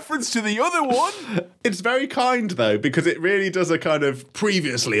made reference to the other one? It's very kind, though, because it really does a kind of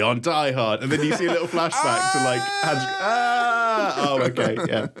previously on Die Hard, and then you see a little flashback to like, okay,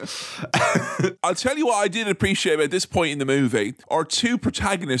 yeah. I'll tell you what I did appreciate about this point in the movie. Our two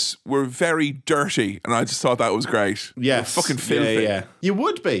protagonists were very dirty, and I just thought that was great. Yes. Fucking filthy. Yeah. You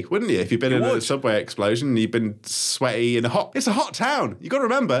would be, wouldn't you, if you've been in a subway explosion and you've been sweaty in it's a hot town. You got to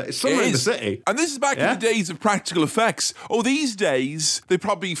remember, it's somewhere in the city. And this is back in the days of practical effects. Oh, these days, they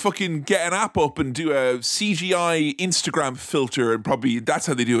probably fucking get an app up and do a CGI Instagram filter, and probably that's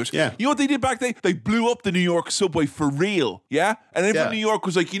how they do it. Yeah. You know what they did back then? They blew up the New York subway for real, yeah? And everyone in New York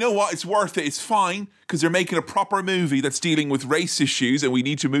was like, you know what? It's worth it. It's fine, because they're making a proper movie that's dealing with race issues, and we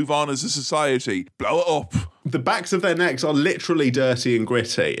need to move on as a society. Blow it up. The backs of their necks are literally dirty and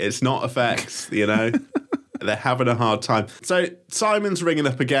gritty. It's not effects, They're having a hard time. So Simon's ringing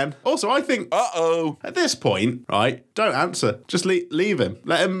up again. Also, I think, at this point, right, don't answer. Just leave him.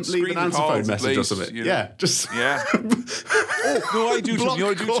 Let him leave an answer phone message or something. Yeah, just... Yeah. No, I do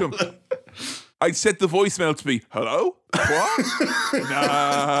to him. I'd set the voicemail to be, hello? What?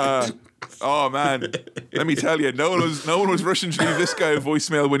 Nah. Oh, man. Let me tell you, no one was rushing to leave this guy a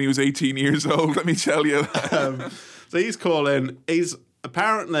voicemail when he was 18 years old. Let me tell you. So he's calling. He's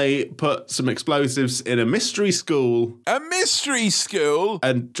apparently put some explosives in a mystery school. A mystery school?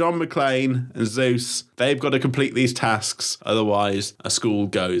 And John McClane and Zeus, they've got to complete these tasks. Otherwise, a school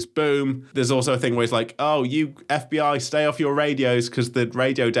goes boom. There's also a thing where it's like, oh, you FBI, stay off your radios because the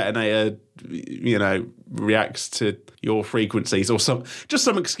radio detonator, reacts to your frequencies, or some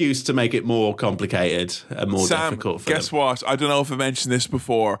excuse to make it more complicated and more difficult for guess them. What? I don't know if I mentioned this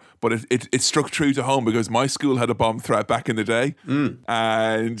before, but it struck true to home because my school had a bomb threat back in the day,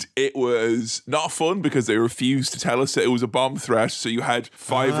 and it was not fun because they refused to tell us that it was a bomb threat. So you had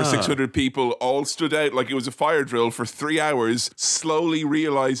 500 or 600 people all stood out like it was a fire drill for 3 hours, slowly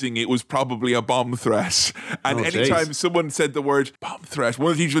realizing it was probably a bomb threat. And anytime someone said the word bomb threat,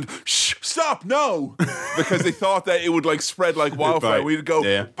 one of the teachers would, shh, stop, no, because they thought that it would like spread like wildfire. Right. We'd go,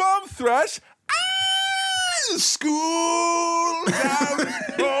 bomb threat. School down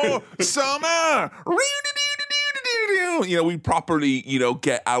for summer. We properly,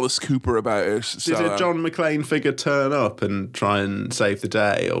 get Alice Cooper about it. So, did a John McClane figure turn up and try and save the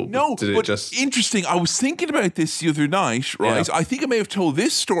day? Or no, did it just... Interesting. I was thinking about this the other night, right? Yeah. I think I may have told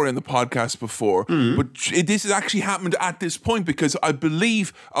this story on the podcast before, but this has actually happened at this point because I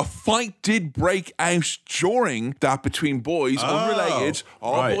believe a fight did break out during that between boys, unrelated,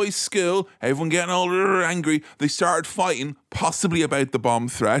 all boys school, everyone getting older, angry. They started fighting, possibly about the bomb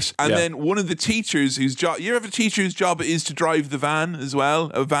threat. And then one of the teachers whose job, you ever have a teacher whose job is to drive the van as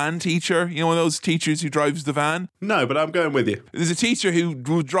well? A van teacher? You know, one of those teachers who drives the van? No, but I'm going with you. There's a teacher who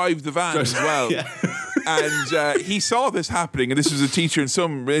will drive the van as well. And he saw this happening, and this was a teacher in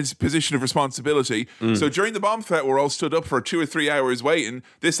some position of responsibility. So during the bomb threat, we're all stood up for 2 or 3 hours waiting.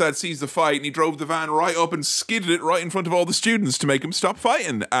 This lad sees the fight, and he drove the van right up and skidded it right in front of all the students to make them stop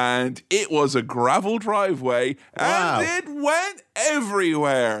fighting. And it was a gravel driveway, and it went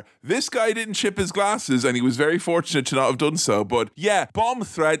everywhere. This guy didn't chip his glasses, and he was very fortunate to not have done so. But yeah, bomb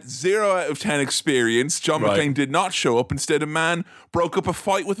threat, 0 out of 10 experience. John McClane did not show up. Instead, a man broke up a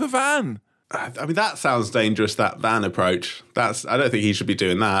fight with a van. I mean, that sounds dangerous, that van approach. I don't think he should be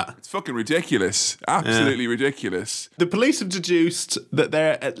doing that. It's fucking ridiculous. Absolutely ridiculous. The police have deduced that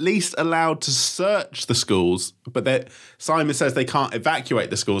they're at least allowed to search the schools, but Simon says they can't evacuate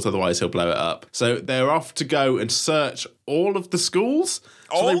the schools, otherwise he'll blow it up. So they're off to go and search all of the schools.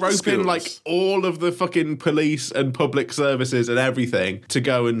 So they rope in like all of the fucking police and public services and everything to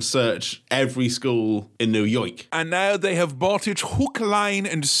go and search every school in New York. And now they have bought it hook, line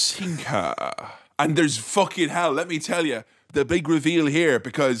and sinker. And there's fucking hell, let me tell you, the big reveal here,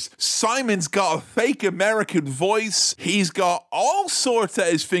 because Simon's got a fake American voice. He's got all sorts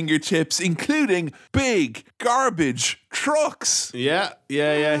at his fingertips, including big garbage trucks. Yeah.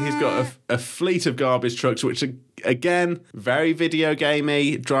 He's got a fleet of garbage trucks, which are, again, very video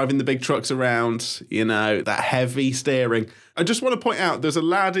gamey, driving the big trucks around, that heavy steering. I just want to point out, there's a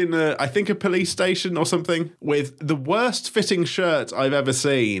lad in I think a police station or something, with the worst fitting shirt I've ever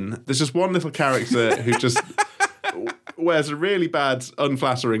seen. There's just one little character who just... wears a really bad,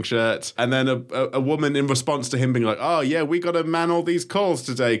 unflattering shirt, and then a woman in response to him being like, oh yeah, we got to man all these calls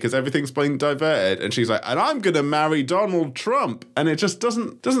today because everything's being diverted, and she's like, and I'm gonna marry Donald Trump, and it just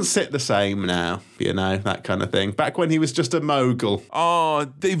doesn't sit the same now, that kind of thing. Back when he was just a mogul.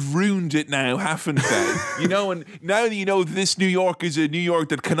 Oh, they've ruined it now, haven't they? And now that you know this New York is a New York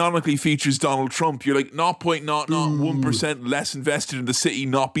that canonically features Donald Trump, you're like 0.001% less invested in the city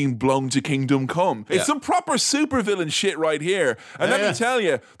not being blown to kingdom come. It's some proper supervillain shit right here. And let me tell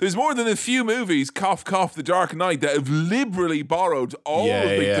you, there's more than a few movies, cough, cough, The Dark Knight, that have liberally borrowed all of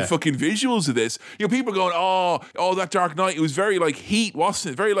the fucking visuals of this. People going, oh, that Dark Knight, it was very like Heat,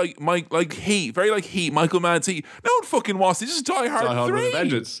 wasn't it? Very like Heat, very like Heat, Michael Mann's Heat. No, it fucking wasn't. It's just Die Hard 3. With a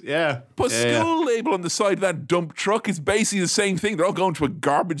Vengeance. Yeah. Put school label on the side of that dump truck. It's basically the same thing. They're all going to a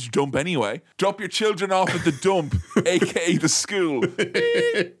garbage dump anyway. Drop your children off at the dump, aka the school. Beep,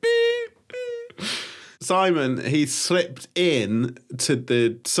 beep, beep. Simon, he slipped in to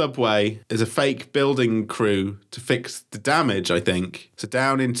the subway as a fake building crew to fix the damage, I think. So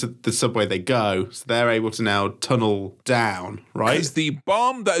down into the subway they go. So they're able to now tunnel down, right? Because the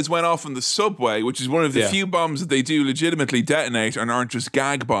bomb that has went off in the subway, which is one of the few bombs that they do legitimately detonate and aren't just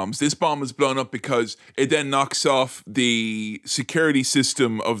gag bombs. This bomb is blown up because it then knocks off the security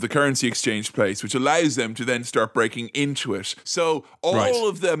system of the currency exchange place, which allows them to then start breaking into it. So all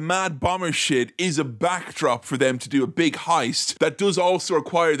of the mad bomber shit is a backdrop for them to do a big heist that does also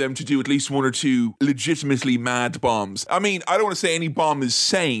require them to do at least one or two legitimately mad bombs. I mean, I don't want to say any bomb is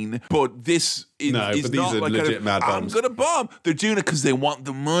sane, but this is but these not are like legit mad bombs. I'm gonna bomb. They're doing it because they want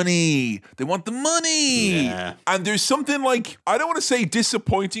the money. They want the money. Yeah. And there's something like, I don't want to say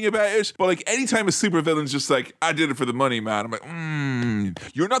disappointing about it, but like anytime a supervillain's just like, I did it for the money, man. I'm like,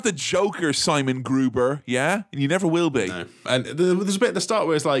 you're not the Joker, Simon Gruber, yeah? And you never will be. No. And there's a bit at the start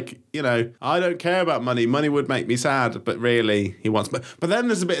where it's like, I don't care about money. Money would make me sad, but really he wants money. But then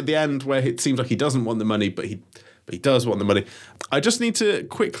there's a bit at the end where it seems like he doesn't want the money, but he does want the money. I just need to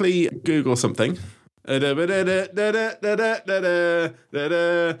quickly Google something. We're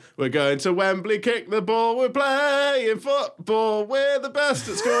going to Wembley, kick the ball, we're playing football, we're the best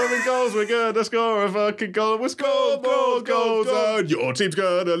at scoring goals, we're gonna score a fucking goal, we'll score more goals, and your team's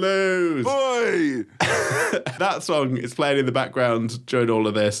gonna lose. Boy! That song is playing in the background during all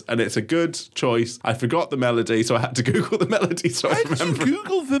of this, and it's a good choice. I forgot the melody, so I had to Google the melody so I remember. How did you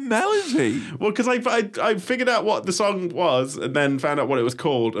Google the melody? Well, because I figured out what the song was and then found out what it was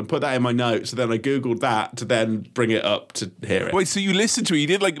called and put that in my notes, so then I Googled that to then bring it up to hear it. Wait, so you listened to it? You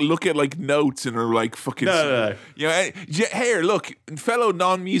did like look at like notes and are like fucking... No. Here, look, fellow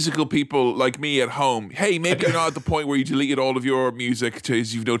non-musical people like me at home, hey, maybe you're not at the point where you deleted all of your music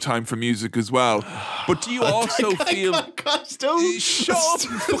because you've no time for music as well. But do you also feel... Shut up,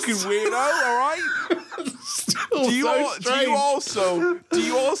 you fucking weirdo, all right? Do you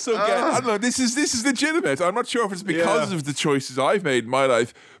also get... I don't know, this is legitimate. I'm not sure if it's because of the choices I've made in my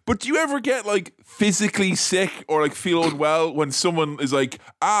life, but do you ever get like physically sick or like feel unwell when someone is like,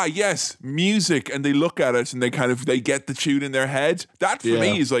 yes, music, and they look at it and they get the tune in their head? That for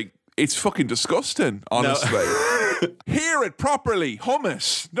me is like, it's fucking disgusting, honestly. No. Hear it properly, hum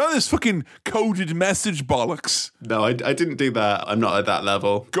it. None of this fucking coded message bollocks. No, I didn't do that. I'm not at that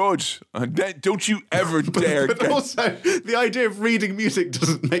level. Good. Don't you ever dare. But also, the idea of reading music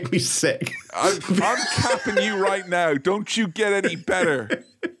doesn't make me sick. I'm capping you right now. Don't you get any better.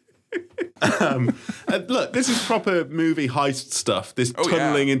 Look, this is proper movie heist stuff. This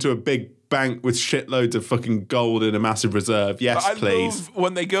tunneling into a big bank with shitloads of fucking gold in a massive reserve. Yes, please. Love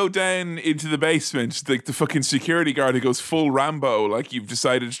when they go down into the basement, the fucking security guard who goes full Rambo, like you've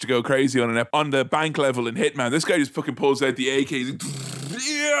decided to go crazy on the bank level in Hitman. This guy just fucking pulls out the AK.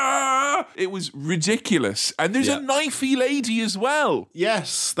 Yeah! It was ridiculous. And there's a knifey lady as well.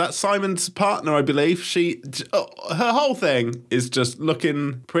 Yes, that's Simon's partner, I believe. Her whole thing is just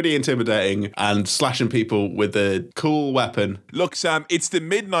looking pretty intimidating and slashing people with a cool weapon. Look, Sam, it's the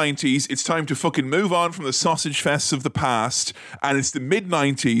mid-90s. It's time to fucking move on from the sausage fests of the past. And it's the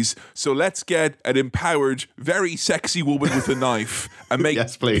mid-90s. So let's get an empowered, very sexy woman with a knife and make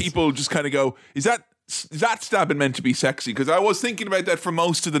people just kind of go, is that stabbing meant to be sexy? Because I was thinking about that for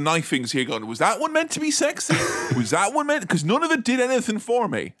most of the knifings here, going, was that one meant to be sexy? Was that one meant? Because none of it did anything for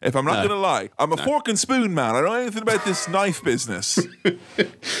me, if I'm not going to lie. I'm a fork and spoon man. I don't know anything about this knife business.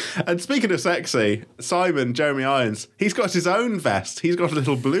 And speaking of sexy, Simon, Jeremy Irons, he's got his own vest. He's got a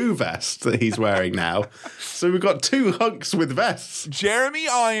little blue vest that he's wearing now. So we've got two hunks with vests. Jeremy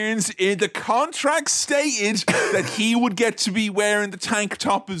Irons, in the contract stated that he would get to be wearing the tank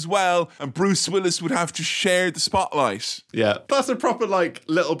top as well, and Bruce Willis would have have to share the spotlight. Yeah, that's a proper, like,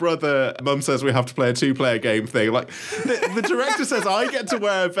 little brother, mum says we have to play a 2-player game thing. Like, the director says I get to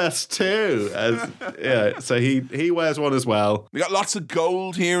wear a vest too. So he wears one as well. We got lots of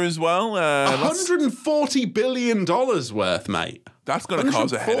gold here as well. $140 billion worth, mate. That's going to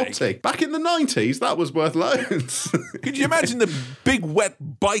cause a headache. Back in the 90s, that was worth loads. Could you imagine the big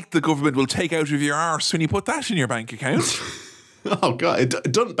wet bite the government will take out of your arse when you put that in your bank account? Oh, God,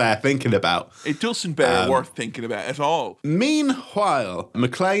 it doesn't bear thinking about. It doesn't bear worth thinking about at all. Meanwhile,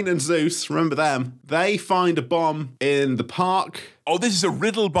 McClane and Zeus, remember them, they find a bomb in the park. Oh, this is a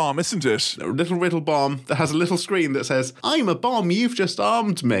riddle bomb, isn't it? A little riddle bomb that has a little screen that says, "I'm a bomb, you've just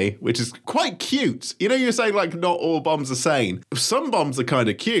armed me," which is quite cute. You know, you're saying, like, not all bombs are sane. Some bombs are kind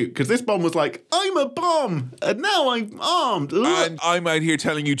of cute, because this bomb was like, "I'm a bomb, and now I'm armed." Ugh. And I'm out here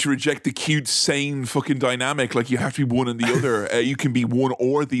telling you to reject the cute, sane fucking dynamic. Like, you have to be one and the other. You can be one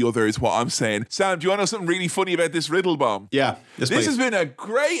or the other is what I'm saying. Sam, do you want to know something really funny about this riddle bomb? Yeah. This has been a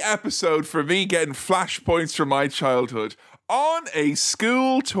great episode for me getting flashpoints from my childhood. On a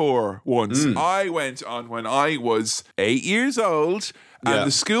school tour once, I went on when I was 8 years old. And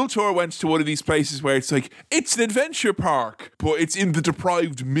the school tour went to one of these places where it's like, it's an adventure park, but it's in the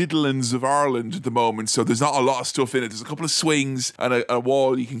deprived Midlands of Ireland at the moment, so there's not a lot of stuff in it. There's a couple of swings and a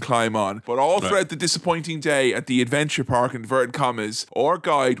wall you can climb on. But all throughout the disappointing day at the adventure park, inverted commas, our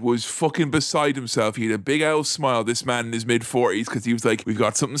guide was fucking beside himself. He had a big old smile, this man in his mid-40s, because he was like, "We've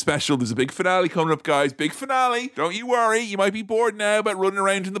got something special. There's a big finale coming up, guys. Big finale. Don't you worry. You might be bored now about running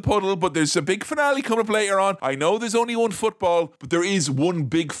around in the puddle, but there's a big finale coming up later on. I know there's only one football, but there is one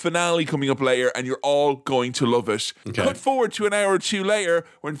big finale coming up later, and you're all going to love it." Okay. Cut forward to an hour or two later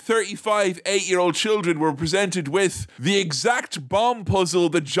when 35 8-year-old children were presented with the exact bomb puzzle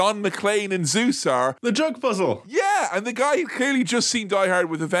that John McClane and Zeus are. The jug puzzle. Yeah, and the guy had clearly just seen Die Hard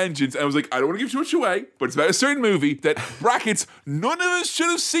with a vengeance and was like, "I don't want to give too much away, but it's about a certain movie that, brackets, none of us should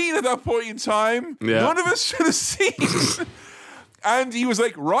have seen at that point in time. Yeah. None of us should have seen." And he was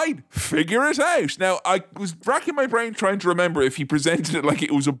like, "Right, figure it out." Now, I was racking my brain trying to remember if he presented it like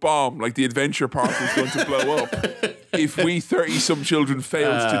it was a bomb, like the adventure park was going to blow up, if we 30-some children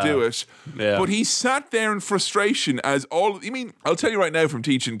failed to do it. Yeah. But he sat there in frustration as I'll tell you right now from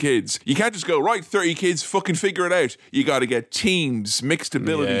teaching kids, you can't just go, "Right, 30 kids, fucking figure it out." You got to get teams, mixed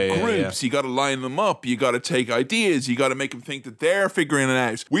ability groups. You got to line them up. You got to take ideas. You got to make them think that they're figuring it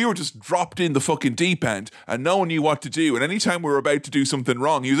out. We were just dropped in the fucking deep end and no one knew what to do. And anytime we were about to do something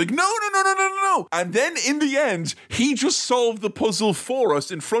wrong, he was like, no. And then in the end, he just solved the puzzle for us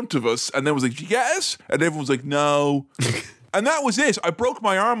in front of us and then was like, "Did you get it?" And everyone was like, "No." And that was it. I broke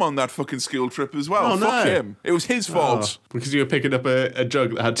my arm on that fucking school trip as well. Fuck him. It was his fault. Because you were picking up a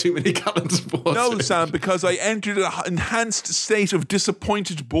jug that had too many gallons of water. No, Sam, because I entered an enhanced state of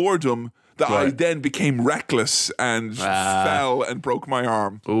disappointed boredom that I then became reckless and fell and broke my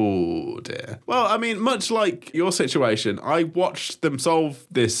arm. Oh, dear. Well, I mean, much like your situation, I watched them solve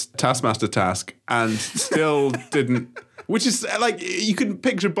this Taskmaster task and still didn't... Which is, like, you can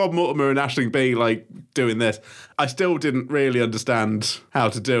picture Bob Mortimer and Aisling Bea, like, doing this. I still didn't really understand how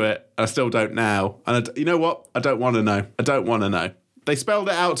to do it. I still don't now. And you know what? I don't want to know. I don't want to know. They spelled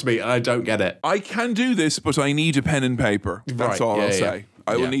it out to me and I don't get it. I can do this, but I need a pen and paper. That's all I'll say.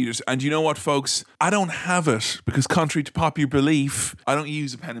 I will need it. And you know what, folks? I don't have it because, contrary to popular belief, I don't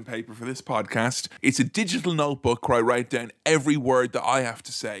use a pen and paper for this podcast. It's a digital notebook where I write down every word that I have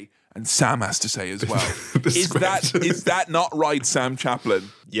to say and Sam has to say as well. Is that not right, Sam Chaplin?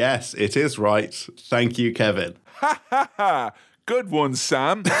 Yes, it is right. Thank you, Kevin. Ha ha ha. Good one,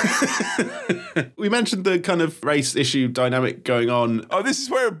 Sam. We mentioned the kind of race issue dynamic going on. Oh, this is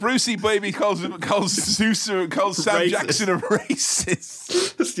where Brucey Baby calls Zeus or calls Sam Jackson a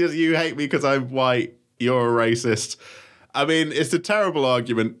racist. It's just, you hate me because I'm white, you're a racist. I mean, it's a terrible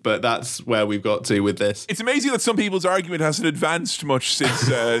argument, but that's where we've got to with this. It's amazing that some people's argument hasn't advanced much since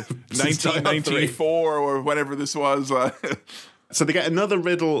 1994 or whenever this was. So they get another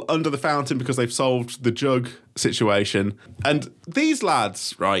riddle under the fountain because they've solved the jug situation. And these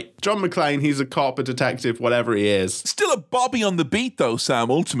lads, right, John McClane, he's a cop, a detective, whatever he is. Still a Bobby on the beat, though,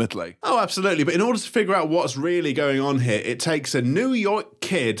 Sam, ultimately. Oh, absolutely. But in order to figure out what's really going on here, it takes a New York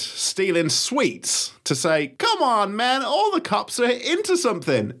kid stealing sweets to say, "Come on, man, all the cops are into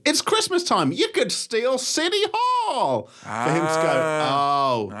something. It's Christmas time. You could steal City Hall." For him to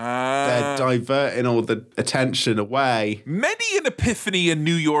go, they're diverting all the attention away. Many an epiphany a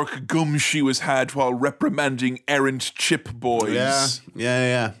New York gumshoe has had while reprimanding errant chip boys.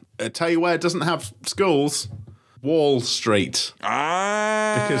 Yeah. I tell you where it doesn't have schools. Wall Street.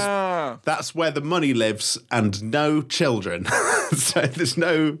 Because that's where the money lives and no children. So there's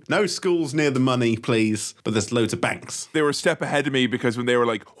no schools near the money, please, but there's loads of banks. They were a step ahead of me because when they were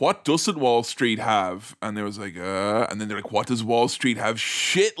like, what doesn't Wall Street have? And there was like, and then they're like, what does Wall Street have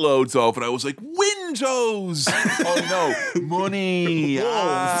shitloads of? And I was like, windows! Oh no, money!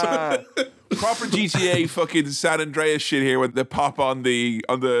 Proper GTA fucking San Andreas shit here when they pop on the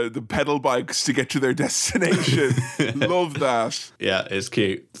pedal bikes to get to their destination. Love that. Yeah, it's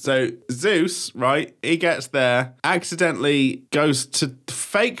cute. So Zeus, right, he gets there, accidentally goes to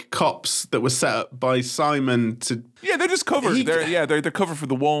fake cops that were set up by Simon to... Yeah, they're just covered. They're covered for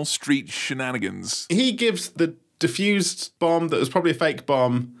the Wall Street shenanigans. He gives the diffused bomb that was probably a fake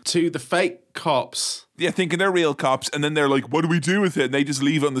bomb to the fake cops. Yeah, thinking they're real cops, and then they're like, what do we do with it? And they just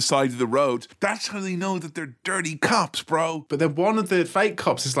leave it on the side of the road. That's how they know that they're dirty cops, bro. But then one of the fake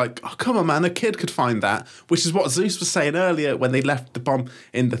cops is like, oh, come on, man, a kid could find that, which is what Zeus was saying earlier when they left the bomb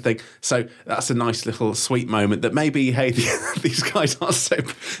in the thing. So that's a nice little sweet moment that maybe, hey, these guys are so...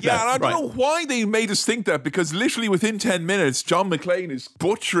 Yeah, and I don't know why they made us think that, because literally within 10 minutes, John McClane is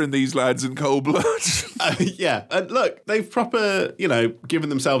butchering these lads in cold blood. Yeah, and look, they've proper, given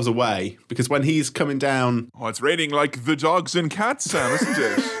themselves away, because when he's coming down... Oh, it's raining like the dogs and cats, Sam, isn't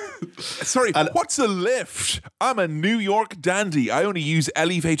it? Sorry, what's a lift? I'm a New York dandy. I only use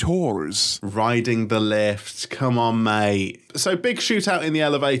elevators. Riding the lift. Come on, mate. So big shootout in the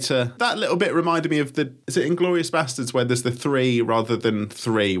elevator. That little bit reminded me of is it Inglourious Bastards where there's the 3 rather than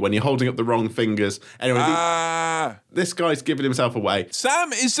 3 when you're holding up the wrong fingers. Anyway, this guy's giving himself away.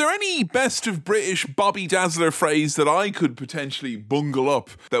 Sam, is there any best of British Bobby Dazzler phrase that I could potentially bungle up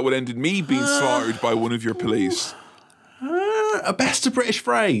that would end in me being slaughtered by one of your police? A best of British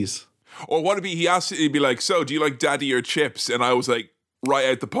phrase. Or what if he'd be like, so do you like daddy or chips? And I was like, right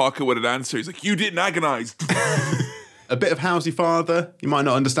out the pocket with an answer. He's like, you didn't agonize. A bit of Howsy Father. You might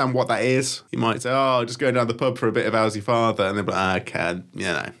not understand what that is. You might say, oh, just going down the pub for a bit of Howsy Father. And they'll be like, I'll turn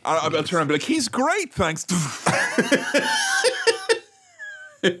around and be like, he's great, thanks.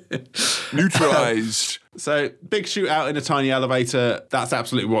 Neutralized. So, big shootout in a tiny elevator. That's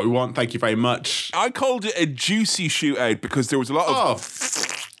absolutely what we want. Thank you very much. I called it a juicy shootout because there was a lot of...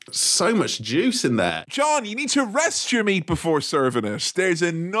 so much juice in there. John, you need to rest your meat before serving it. There's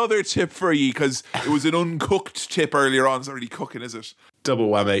another tip for you because it was an uncooked tip earlier on. It's not really cooking, is it? Double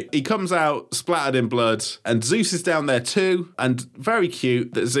whammy. He comes out splattered in blood, and Zeus is down there too. And very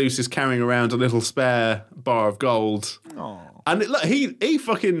cute that Zeus is carrying around a little spare bar of gold. Aww. And look, he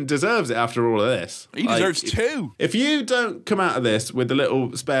fucking deserves it after all of this. He deserves 2. If you don't come out of this with a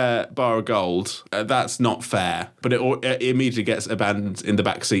little spare bar of gold, that's not fair. But it immediately gets abandoned in the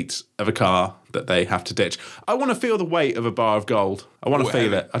back seat of a car that they have to ditch. I want to feel the weight of a bar of gold. I want to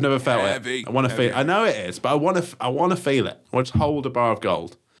feel it. I've never felt it. I want to feel. I know it is, but I want to feel it. I want to hold a bar of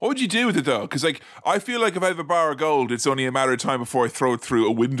gold. What would you do with it though? Because I feel like if I have a bar of gold, it's only a matter of time before I throw it through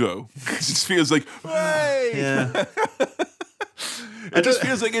a window. It just feels like, hey. Yeah. It just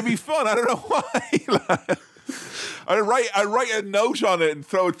feels like it'd be fun. I don't know why. I write a note on it and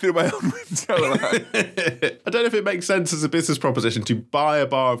throw it through my own window. I don't know if it makes sense as a business proposition to buy a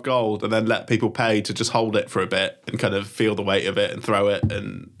bar of gold and then let people pay to just hold it for a bit and kind of feel the weight of it and throw it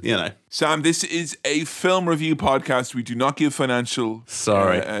and, Sam, this is a film review podcast. We do not give financial tips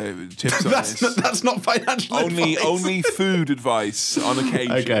on this. That's not financial advice. Only food advice on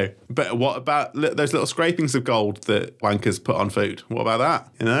occasion. Okay, but what about those little scrapings of gold that wankers put on food? What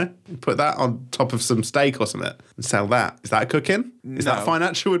about that? Put that on top of some steak or something and sell that. Is that cooking? Is that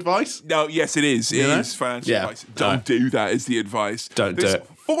financial advice? No, yes, it is. It is financial advice. Don't do that is the advice. Don't do it.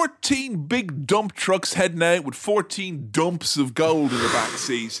 14 big dump trucks heading out with 14 dumps of gold in the back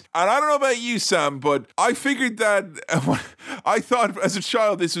seat. And I don't know about you, Sam, but I figured that I thought as a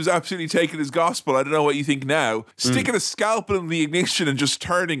child this was absolutely taken as gospel. I don't know what you think now. Sticking a scalpel in the ignition and just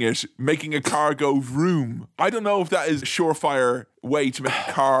turning it, making a car go vroom. I don't know if that is a surefire way to make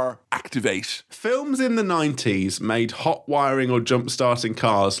a car activate. Films in the 90s made hot wiring or jump starting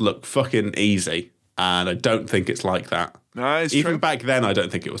cars look fucking easy. And I don't think it's like that. No, Even back then, I don't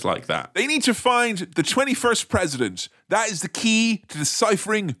think it was like that. They need to find the 21st president. That is the key to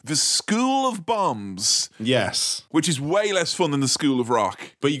deciphering the School of Bombs. Yes. Which is way less fun than the School of Rock.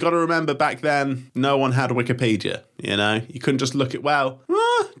 But you got to remember, back then, no one had Wikipedia, You couldn't just look at,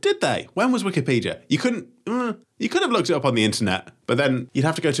 did they? When was Wikipedia? You couldn't... You could have looked it up on the internet, but then you'd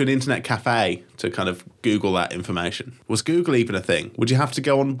have to go to an internet cafe to kind of Google that information. Was Google even a thing? Would you have to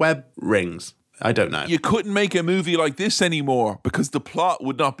go on web rings? I don't know. You couldn't make a movie like this anymore because the plot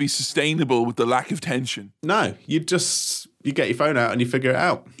would not be sustainable with the lack of tension. No, you'd just you get your phone out and you figure it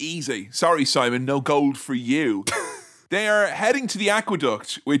out. Easy. Sorry, Simon, no gold for you. They are heading to the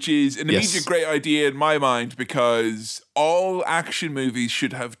aqueduct, which is an immediate great idea in my mind because all action movies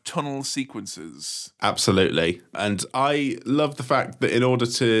should have tunnel sequences. Absolutely. And I love the fact that in order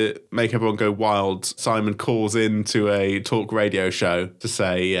to make everyone go wild, Simon calls into a talk radio show to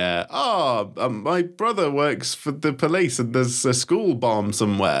say, my brother works for the police and there's a school bomb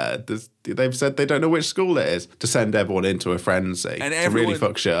somewhere. They've said they don't know which school it is, to send everyone into a frenzy, and to really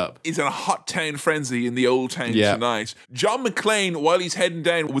fuck shit up. He's in a hot town frenzy in the old town tonight. John McClane, while he's heading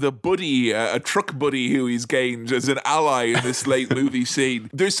down with a buddy, a truck buddy who he's gained as an ally in this late movie scene.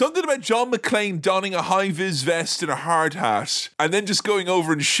 There's something about John McClane donning a high-vis vest and a hard hat and then just going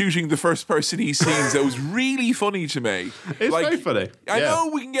over and shooting the first person he sees. That was really funny to me. It's very funny. I know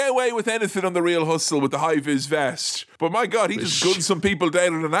we can get away with anything on The Real Hustle with the high-vis vest, but my God, he just gunned some people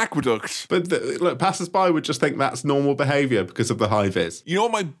down in an aqueduct. But look, passers-by would just think that's normal behaviour because of the high-vis. You know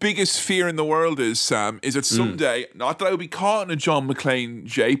what my biggest fear in the world is, Sam? Is that someday, not that I would be caught in a John McClane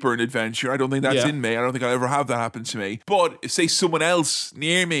jape or an adventure, I don't think that's in me, I don't think I'll ever have that happen to me, but if, say, someone else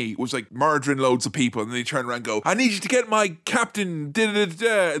near me was like murdering loads of people and they turn around and go, I need you to get my captain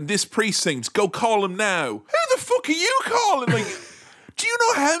in this precinct, go call him now. Who the fuck are you calling? Like, do you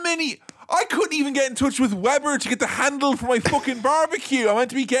know how many... I couldn't even get in touch with Weber to get the handle for my fucking barbecue. I meant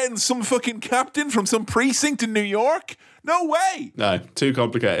to be getting some fucking captain from some precinct in New York. No way. No, too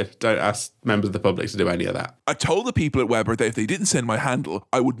complicated. Don't ask members of the public to do any of that. I told the people at Weber that if they didn't send my handle,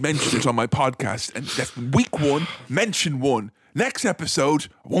 I would mention it on my podcast. And that's week 1, mention 1. Next episode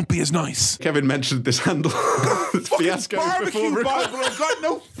won't be as nice. Kevin mentioned this handle. Fiasco barbecue Bible. I've got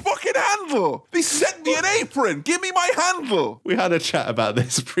no fucking handle. They sent me an apron. Give me my handle. We had a chat about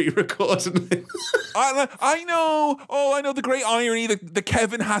this pre-recording. I know. Oh, I know the great irony that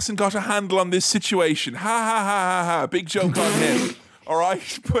Kevin hasn't got a handle on this situation. Ha ha ha ha ha. Big joke on him. All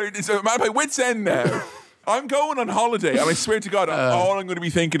right, but it's at my wit's end now. I'm going on holiday, and I swear to God, all I'm going to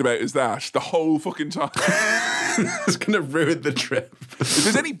be thinking about is that the whole fucking time. It's going to ruin the trip. If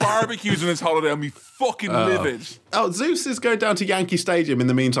there's any barbecues on this holiday, I'll be fucking livid. Oh, Zeus is going down to Yankee Stadium in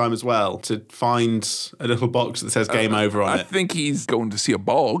the meantime as well to find a little box that says game over on it. I think he's going to see a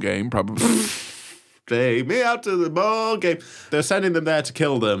ball game, probably. Take me out to the ball game. They're sending them there to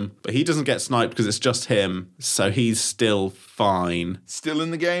kill them, but he doesn't get sniped because it's just him, so he's still fine. Still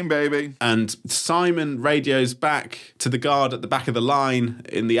in the game, baby. And Simon radios back to the guard at the back of the line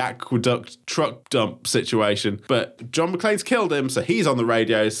in the aqueduct truck dump situation, but John McClane's killed him, so he's on the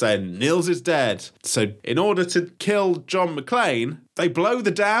radio saying Nils is dead. So in order to kill John McClane, they blow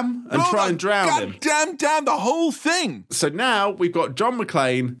the dam and try and drown him. Damn, the whole thing. So now we've got John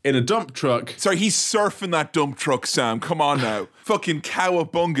McClane in a dump truck. Sorry, he's surfing that dump truck, Sam. Come on now. Fucking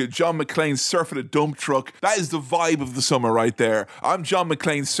cowabunga. John McClane surfing a dump truck. That is the vibe of the summer right there. I'm John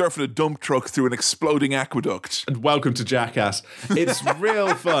McClane surfing a dump truck through an exploding aqueduct. And welcome to Jackass. It's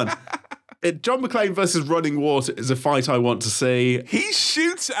real fun. John McClane versus running water is a fight I want to see. He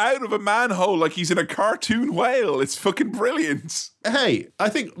shoots out of a manhole like he's in a cartoon whale. It's fucking brilliant. Hey, I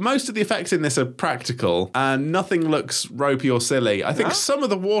think most of the effects in this are practical and nothing looks ropey or silly. I think some of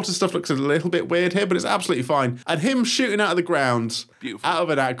the water stuff looks a little bit weird here, but it's absolutely fine. And him shooting out of the ground, out of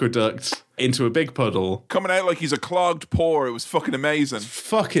an aqueduct, into a big puddle. Coming out like he's a clogged pore. It was fucking amazing.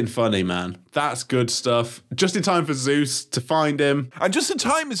 Fucking funny, man. That's good stuff. Just in time for Zeus to find him. And just in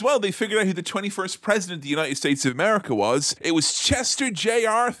time as well, they figured out who the 21st president of the United States of America was. It was Chester J.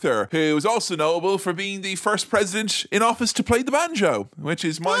 Arthur, who was also notable for being the first president in office to play the banjo, which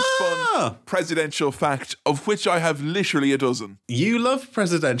is my fun presidential fact, of which I have literally a dozen. You love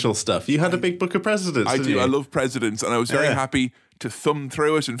presidential stuff. You had a big book of presidents, didn't you? I love presidents, and I was very happy to thumb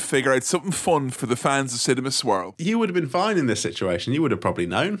through it and figure out something fun for the fans of Cinema Swirl. You would have been fine in this situation. You would have probably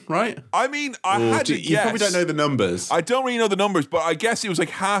known, right? I mean, I had to guess. You probably don't know the numbers. I don't really know the numbers, but I guess it was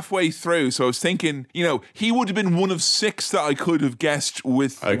like halfway through. So I was thinking, he would have been one of 6 that I could have guessed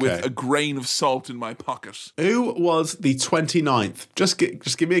with a grain of salt in my pocket. Who was the 29th? Just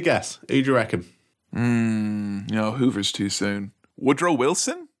give me a guess. Who do you reckon? Hoover's too soon. Woodrow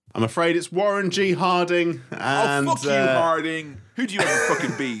Wilson? I'm afraid it's Warren G. Harding. And, fuck you, Harding. Who do you ever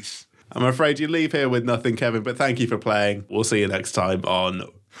fucking beat? I'm afraid you leave here with nothing, Kevin, but thank you for playing. We'll see you next time on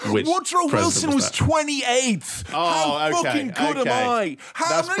which Woodrow Wilson was 28th. Oh, How fucking good am I?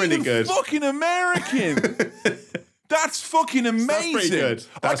 That's pretty good. Fucking American. That's fucking amazing. That's pretty good.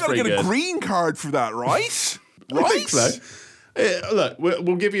 I gotta get a green card for that, right? I think so. Look,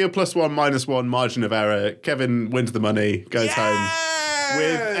 we'll give you a +1, -1 margin of error. Kevin wins the money, goes home.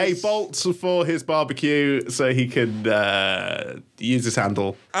 with a bolt for his barbecue so he can use his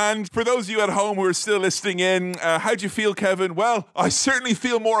handle. And for those of you at home who are still listening in, how do you feel, Kevin? Well, I certainly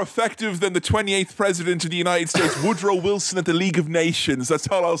feel more effective than the 28th President of the United States, Woodrow Wilson at the League of Nations. That's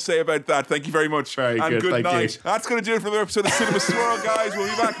all I'll say about that. Thank you very much. Very and good Thank night. you. That's going to do it for the episode of Cinema Swirl, guys. We'll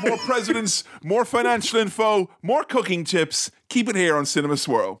be back. More presidents, more financial info, more cooking tips. Keep it here on Cinema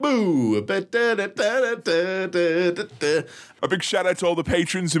Swirl. Boo! A big shout out to all the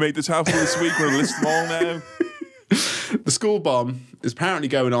patrons who made this happen this week. We're going to list them all now. The school bomb is apparently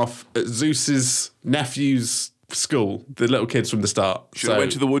going off at Zeus's nephew's school, the little kids from the start. Should have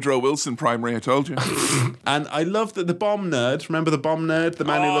went to the Woodrow Wilson primary, I told you. And I love that the bomb nerd, remember the bomb nerd, the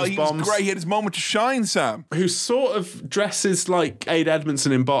man who loves bombs? He was great. He had his moment to shine, Sam. Who sort of dresses like Aid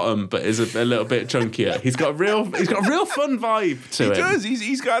Edmondson in Bottom, but is a little bit chunkier. He's got a real fun vibe to him. He does.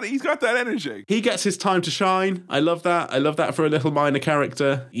 He's got that energy. He gets his time to shine. I love that. I love that for a little minor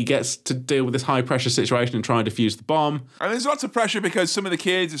character. He gets to deal with this high pressure situation and try and defuse the bomb. And there's lots of pressure because some of the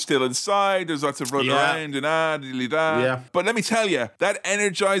kids are still inside. There's lots of running around and Yeah. But let me tell you, that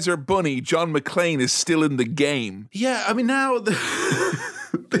Energizer Bunny, John McClane, is still in the game. Yeah, I mean now this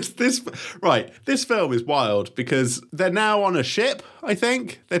film is wild because they're now on a ship. I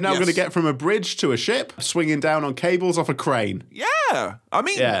think they're now going to get from a bridge to a ship, swinging down on cables off a crane. Yeah, I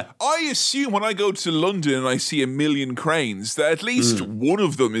mean, I assume when I go to London and I see a million cranes, that at least one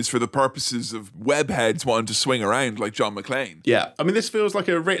of them is for the purposes of webheads wanting to swing around like John McClane. Yeah, I mean, this feels like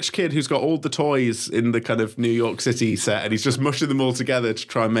a rich kid who's got all the toys in the kind of New York City set, and he's just mushing them all together to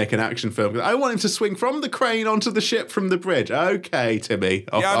try and make an action film. I want him to swing from the crane onto the ship from the bridge. Okay, Timmy,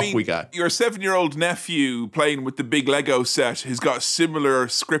 off we go. Your 7-year-old nephew playing with the big Lego set has got similar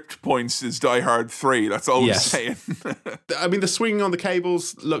script points as Die Hard 3. That's all I'm saying. I mean, the swinging on the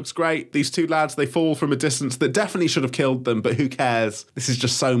cables looks great. These two lads, they fall from a distance that definitely should have killed them, but who cares? This is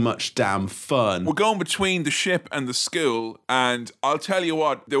just so much damn fun. We're going between the ship and the school, and I'll tell you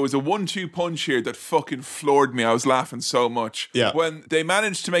what, there was a 1-2 punch here that fucking floored me. I was laughing so much. Yeah. When they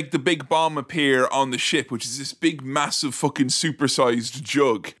managed to make the big bomb appear on the ship, which is this big, massive fucking supersized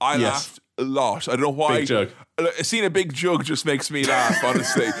jug, I laughed a lot. I don't know why. Big jug. Seeing a big jug just makes me laugh,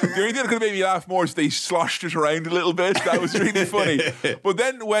 honestly. The only thing that could have made me laugh more is they sloshed it around a little bit. That was really funny. But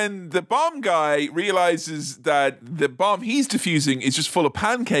then when the bomb guy realizes that the bomb he's defusing is just full of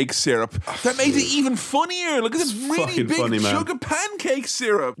pancake syrup, that made it even funnier. Look at this really big jug of pancake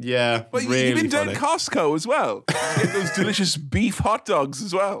syrup. Yeah, but really you've been down funny. Costco as well. Get those delicious beef hot dogs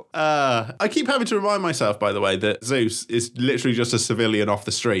as well. I keep having to remind myself, by the way, that Zeus is literally just a civilian off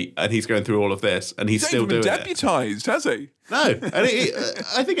the street, and he's going through all of this, and he's still doing it. Has he? No, and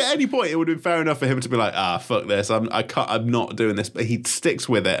I think at any point it would have been fair enough for him to be like, fuck this, I'm not doing this, but he sticks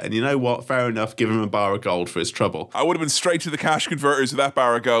with it, and you know what? Fair enough, give him a bar of gold for his trouble. I would have been straight to the cash converters with that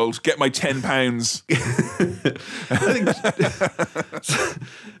bar of gold, get my £10. I think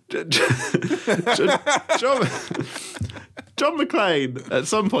John McClane, at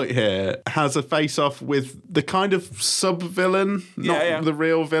some point here, has a face-off with the kind of sub-villain, not the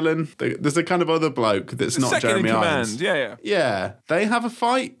real villain. There's a kind of other bloke that's not Jeremy Irons. Yeah, they have a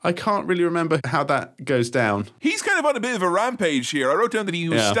fight. I can't really remember how that goes down. He's kind of on a bit of a rampage here. I wrote down that he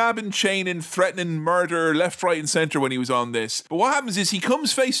was stabbing, chaining, threatening murder left, right and centre when he was on this. But what happens is he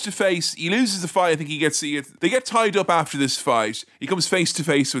comes face to face. He loses the fight. I think they get tied up after this fight. He comes face to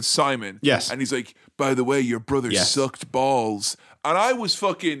face with Simon. Yes. And he's like, by the way, your brother sucked balls. And I was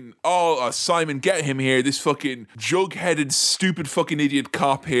fucking, Simon, get him here. This fucking jug-headed, stupid fucking idiot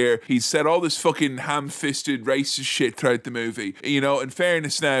cop here. He's said all this fucking ham-fisted, racist shit throughout the movie. You know, in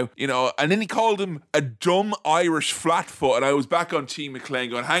fairness now, you know, and then he called him a dumb Irish flatfoot. And I was back on Team McClane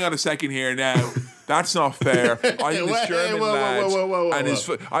going, hang on a second here now. That's not fair. I think this German lad,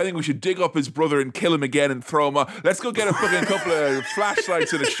 I think we should dig up his brother and kill him again and throw him up. Let's go get a fucking couple of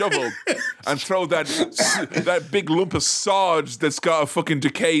flashlights and a shovel and throw that big lump of sod that's got a fucking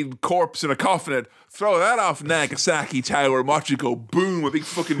decayed corpse in a coffin in it. Throw that off Nagasaki Tower and watch it go boom, a big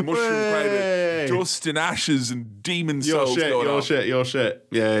fucking mushroom cloud of dust and ashes and demon souls going on. Your shit.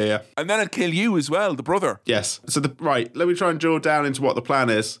 Yeah. And then it'd kill you as well, the brother. Yes. So, let me try and drill down into what the plan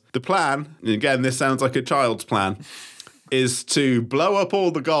is. The plan, and again, this sounds like a child's plan, is to blow up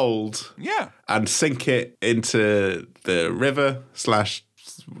all the gold and sink it into the river /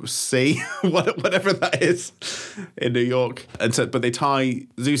 sea, whatever that is, in New York. And so, but they tie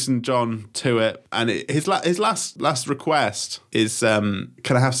Zeus and John to it, and his last request is, can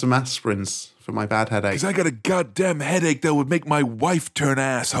I have some aspirins for my bad headache? Because I got a goddamn headache that would make my wife turn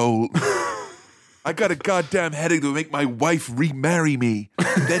asshole. I got a goddamn headache that will make my wife remarry me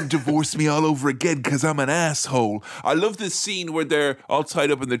and then divorce me all over again because I'm an asshole. I love this scene where they're all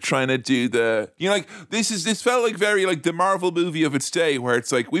tied up and they're trying to do this felt like very like the Marvel movie of its day, where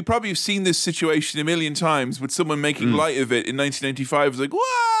it's like, we probably have seen this situation a million times, but someone making light of it in 1995 was like,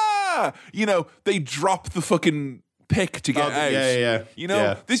 wah! They drop the fucking pick to get out.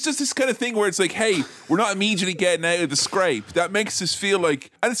 Yeah. There's just this kind of thing where it's like, hey, we're not immediately getting out of the scrape. That makes us feel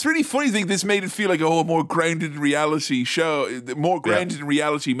like, and it's really funny. I think this made it feel like a more grounded in reality show, more grounded in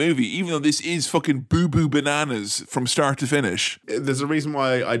reality movie, even though this is fucking boo-boo bananas from start to finish. There's a reason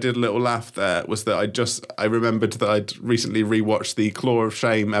why I did a little laugh there, was that I remembered that I'd recently rewatched the Claw of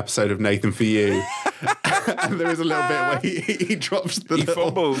Shame episode of Nathan For You. And there is a little bit where he drops he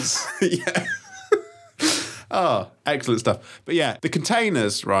fumbles. Yeah. Oh, excellent stuff. But yeah, the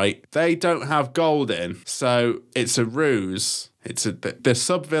containers, right, they don't have gold in, so it's a ruse. The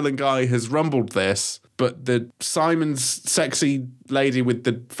sub-villain guy has rumbled this, but the Simon's sexy lady with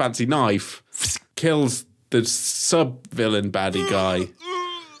the fancy knife kills the sub-villain baddie guy.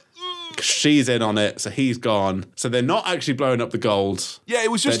 She's in on it, so he's gone. So they're not actually blowing up the gold. Yeah, it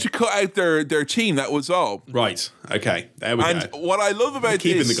was just to cut out their team, that was all. Right, okay, there we go. And what I love about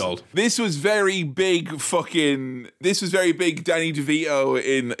keeping the gold. This was very big Danny DeVito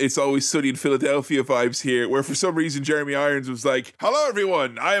in It's Always Sunny in Philadelphia vibes here, where for some reason Jeremy Irons was like, hello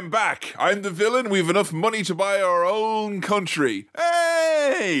everyone, I am back. I'm the villain, we have enough money to buy our own country.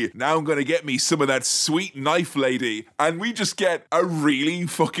 Hey! Now I'm gonna get me some of that sweet knife lady. And we just get a really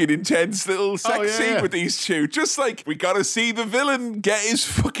fucking intense little sex scene with these two. Just like, we gotta see the villain get his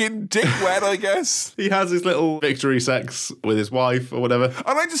fucking dick wet, I guess. He has his little victory sex with his wife or whatever.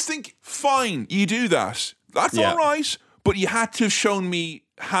 And I just think, fine, you do that. That's all right. But you had to have shown me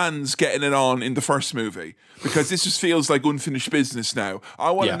Hans getting it on in the first movie, because this just feels like unfinished business now. I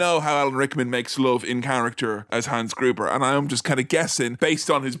want to know how Alan Rickman makes love in character as Hans Gruber, and I am just kind of guessing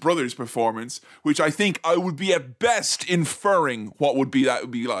based on his brother's performance, which I think I would be at best inferring what that would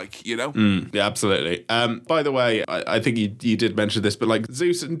be like, Yeah, absolutely. By the way, I think you did mention this, but like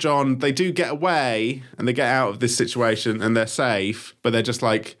Zeus and John, they do get away and they get out of this situation and they're safe, but they're just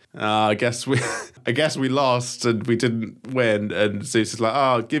like, I guess we lost and we didn't win. And Zeus is like,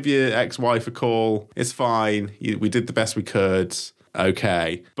 I'll give your ex-wife a call. It's fine. We did the best we could.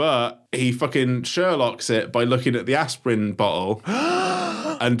 Okay. But he fucking Sherlocks it by looking at the aspirin bottle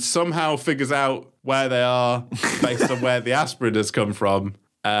and somehow figures out where they are based on where the aspirin has come from.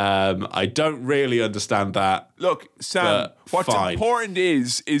 I don't really understand that. Look, Sam, what's important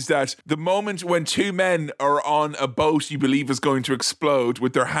is that the moment when two men are on a boat you believe is going to explode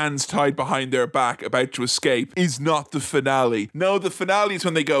with their hands tied behind their back about to escape is not the finale. No, the finale is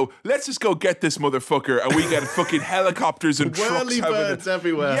when they go, let's just go get this motherfucker, and we get fucking helicopters and trucks. Whirly birds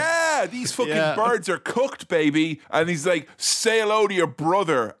everywhere. Yeah, these fucking birds are cooked, baby. And he's like, say hello to your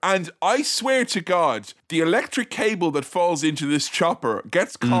brother. And I swear to God, the electric cable that falls into this chopper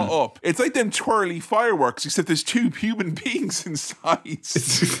gets caught up. It's like them twirly fireworks, except there's two human beings inside.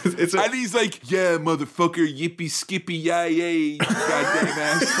 And he's like, yeah, motherfucker, yippee skippy, yay, you goddamn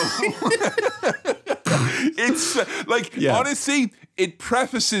asshole. It's honestly, it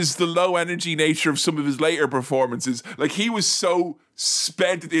prefaces the low energy nature of some of his later performances. Like, he was so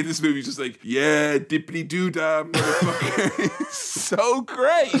spent at the end of this movie, just like, yeah, dippity doo dah, motherfucker. It's so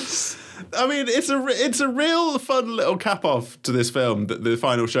great. I mean, it's a real fun little cap off to this film. That the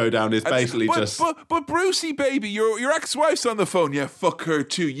final showdown is basically But Brucey, baby, your ex-wife's on the phone. Yeah, fuck her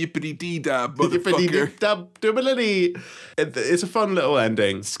too. Yippity dee dah, motherfucker. It's a fun little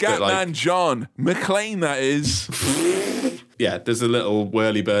ending. Scatman John McClane, that is. Yeah, there's a little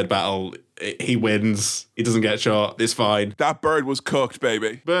whirly bird battle. He wins. He doesn't get shot. It's fine. That bird was cooked,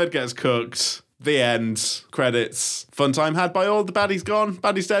 baby. Bird gets cooked. The end. Credits. Fun time had by all. The baddie's gone.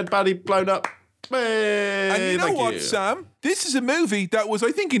 Baddie's dead. Baddie blown up. Hey, and you know what, Sam? This is a movie that was,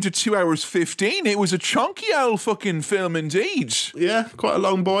 I think, into 2 hours 15. It was a chunky old fucking film indeed. Yeah, quite a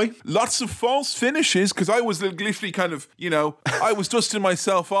long boy. Lots of false finishes, because I was literally kind of, I was dusting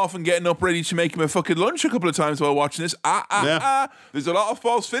myself off and getting up ready to make him a fucking lunch a couple of times while watching this. There's a lot of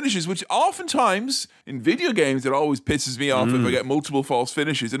false finishes, which oftentimes, in video games, it always pisses me off if I get multiple false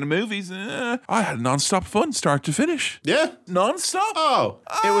finishes. In the movies, I had non-stop fun, start to finish. Yeah. Non-stop?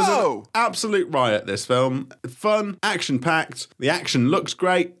 It was an absolute riot, this film. Fun, action-packed. The action looks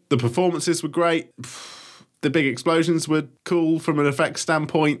great. The performances were great. The big explosions were cool from an effects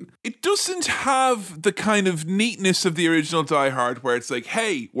standpoint. It doesn't have the kind of neatness of the original Die Hard, where it's like,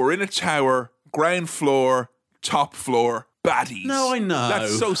 hey, we're in a tower, ground floor, top floor, baddies. No, I know.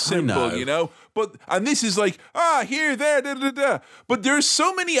 That's so simple, and this is like, here, there, da, da, da. But there's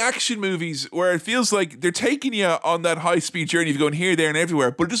so many action movies where it feels like they're taking you on that high-speed journey of going here, there, and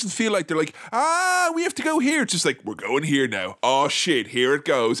everywhere, but it doesn't feel like they're like, we have to go here. It's just like, we're going here now. Oh, shit, here it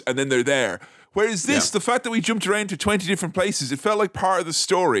goes. And then they're there. Whereas this, the fact that we jumped around to 20 different places, it felt like part of the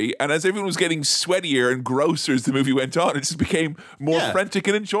story. And as everyone was getting sweatier and grosser as the movie went on, it just became more frantic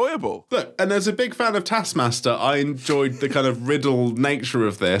and enjoyable. Look, and as a big fan of Taskmaster, I enjoyed the kind of riddle nature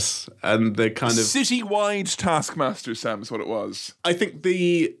of this and the kind of city-wide Taskmaster, Sam, is what it was. I think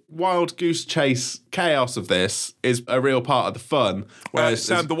the wild goose chase chaos of this is a real part of the fun. Whereas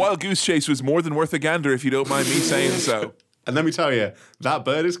Sam, the wild goose chase was more than worth a gander, if you don't mind me saying so. And let me tell you, that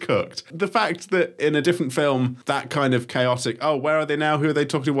bird is cooked. The fact that in a different film, that kind of chaotic, where are they now? Who are they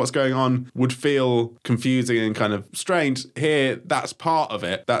talking to? What's going on? Would feel confusing and kind of strange. Here, that's part of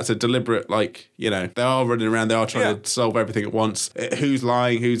it. That's a deliberate, they are running around. They are trying to solve everything at once. Who's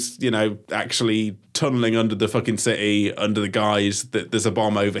lying? Who's, actually tunneling under the fucking city, under the guise that there's a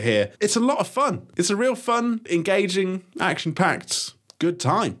bomb over here. It's a lot of fun. It's a real fun, engaging, action-packed, good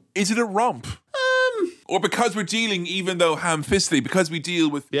time. Is it a romp? Or because we're dealing, even though ham-fistedly, because we deal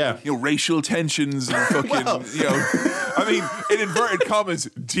with racial tensions and fucking, I mean, in inverted commas,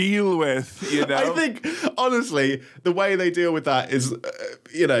 deal with, I think, honestly, the way they deal with that is,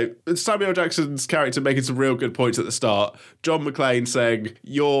 Samuel Jackson's character making some real good points at the start. John McClane saying,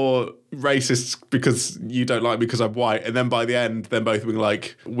 you're racist because you don't like me because I'm white. And then by the end, them both being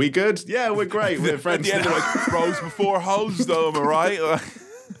like, we good? Yeah, we're great. We're friends At the end, like, bros before hoes, though, am I right?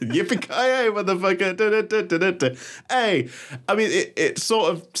 Yippee-ki-yay, motherfucker. Da-da-da-da-da-da. Hey, I mean, it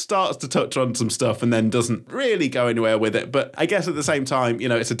sort of starts to touch on some stuff and then doesn't really go anywhere with it. But I guess at the same time,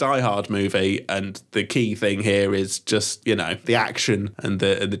 it's a Die Hard movie, and the key thing here is just, the action and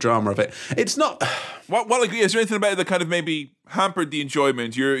the drama of it. It's not... Is there anything about it that kind of maybe hampered the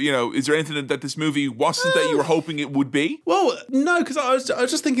enjoyment? Is there anything that this movie wasn't that you were hoping it would be? Well, no, because I was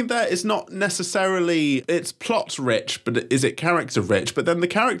just thinking that it's not necessarily, it's plot rich, but is it character rich? But then the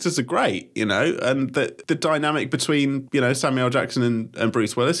characters are great, and the dynamic between, Samuel Jackson and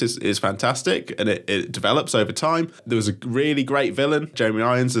Bruce Willis is fantastic, and it develops over time. There was a really great villain, Jeremy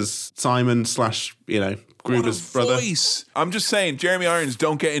Irons as Simon / Gruber's brother. Voice. I'm just saying, Jeremy Irons,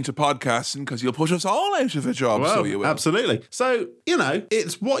 don't get into podcasting because you'll push us all out of a job. Well, so you will. Absolutely. So,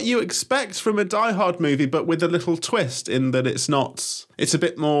 it's what you expect from a Die Hard movie, but with a little twist in that it's a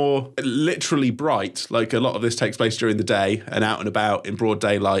bit more literally bright. Like, a lot of this takes place during the day and out and about in broad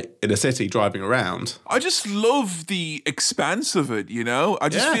daylight in a city driving around. I just love the expanse of it, I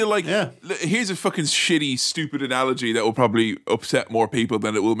just feel like, here's a fucking shitty, stupid analogy that will probably upset more people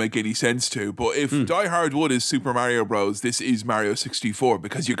than it will make any sense to. But if Die Hard Wood is Super Mario Bros, this is Mario 64,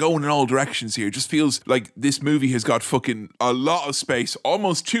 because you're going in all directions here. It just feels like this movie has got fucking a lot of space,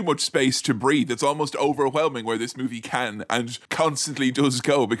 almost too much space to breathe. It's almost overwhelming where this movie can and constantly does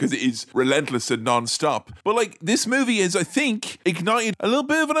go, because it is relentless and non-stop. But this movie is, I think, ignited a little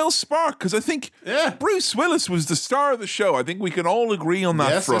bit of an else spark, because I think Bruce Willis was the star of the show. I think we can all agree on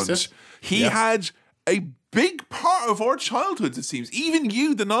that front. Yes. He had a big part of our childhoods, it seems. Even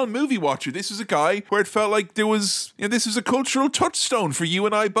you, the non-movie watcher, this was a guy where it felt like there was, this was a cultural touchstone for you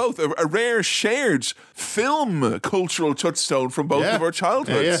and I both, a rare shared film cultural touchstone from both of our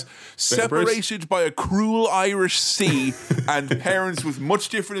childhoods. Separated by a cruel Irish sea and parents with much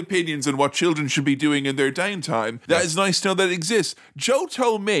different opinions on what children should be doing in their downtime. That is nice to know that it exists. Joe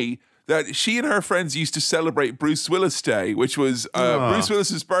told me that she and her friends used to celebrate Bruce Willis Day, which was Bruce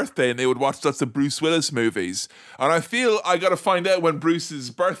Willis's birthday, and they would watch lots of Bruce Willis movies. And I feel I got to find out when Bruce's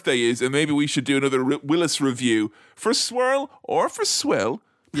birthday is, and maybe we should do another Willis review for Swirl or for Swill.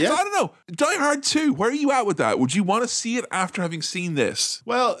 Yeah. I don't know. Die Hard 2, where are you at with that? Would you want to see it after having seen this?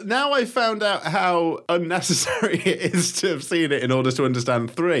 Well, now I found out how unnecessary it is to have seen it in order to understand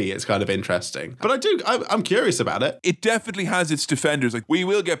 3. It's kind of interesting. But I'm curious about it. It definitely has its defenders. We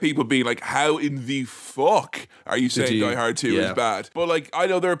will get people being like, how in the fuck are you saying Die Hard 2 is bad? But I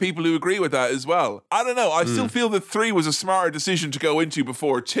know there are people who agree with that as well. I don't know. I still feel that 3 was a smarter decision to go into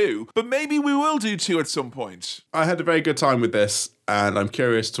before 2. But maybe we will do 2 at some point. I had a very good time with this, and I'm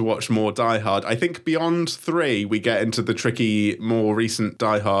curious to watch more Die Hard. I think beyond 3, we get into the tricky, more recent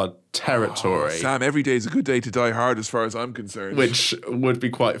Die Hard territory. Sam, every day is a good day to Die Hard as far as I'm concerned. Which would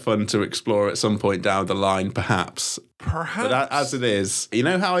be quite fun to explore at some point down the line, perhaps. But as it is, you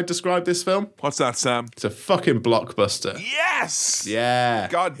know how I describe this film? What's that, Sam? It's a fucking blockbuster. Yes! Yeah.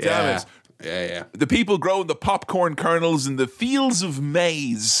 God damn it. Yeah. The people growing the popcorn kernels in the fields of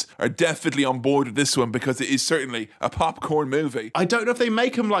maize are definitely on board with this one because it is certainly a popcorn movie. I don't know if they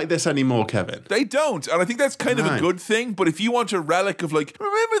make them like this anymore, Kevin. They don't, and I think that's kind of a good thing, but if you want a relic of like,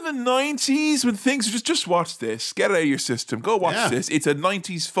 remember the 90s when things were just watch this, get it out of your system, go watch this. It's a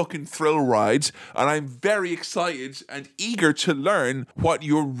 90s fucking thrill ride, and I'm very excited and eager to learn what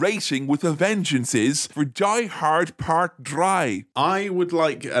your rating with a vengeance is for Die Hard Part 3. I would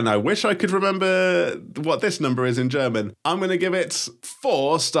like, and I wish I could remember what this number is in German. I'm going to give it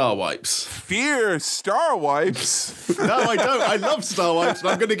 4 star wipes. Fear star wipes? No, I don't. I love star wipes, and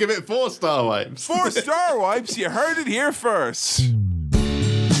I'm going to give it 4 star wipes. 4 star wipes? You heard it here first.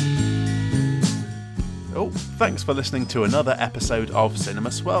 Oh, thanks for listening to another episode of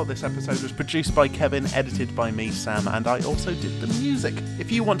Cinema Swirl. This episode was produced by Kevin, edited by me, Sam, and I also did the music.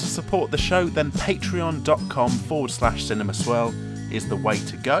 If you want to support the show, then patreon.com/Cinema Swirl is the way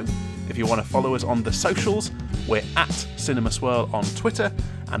to go. If you want to follow us on the socials, we're at Cinema Swirl on Twitter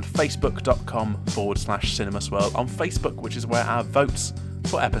and facebook.com/Cinema Swirl on Facebook, which is where our votes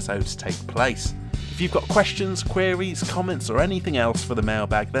for episodes take place. If you've got questions, queries, comments, or anything else for the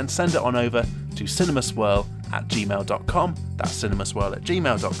mailbag, then send it on over to cinemaswirl@gmail.com. That's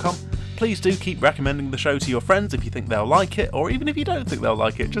cinemaswirl@gmail.com. Please do keep recommending the show to your friends if you think they'll like it, or even if you don't think they'll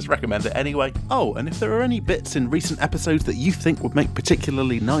like it, just recommend it anyway. Oh, and if there are any bits in recent episodes that you think would make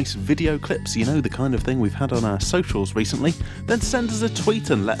particularly nice video clips, you know, the kind of thing we've had on our socials recently, then send us a tweet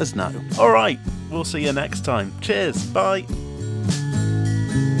and let us know. Alright, we'll see you next time. Cheers, bye.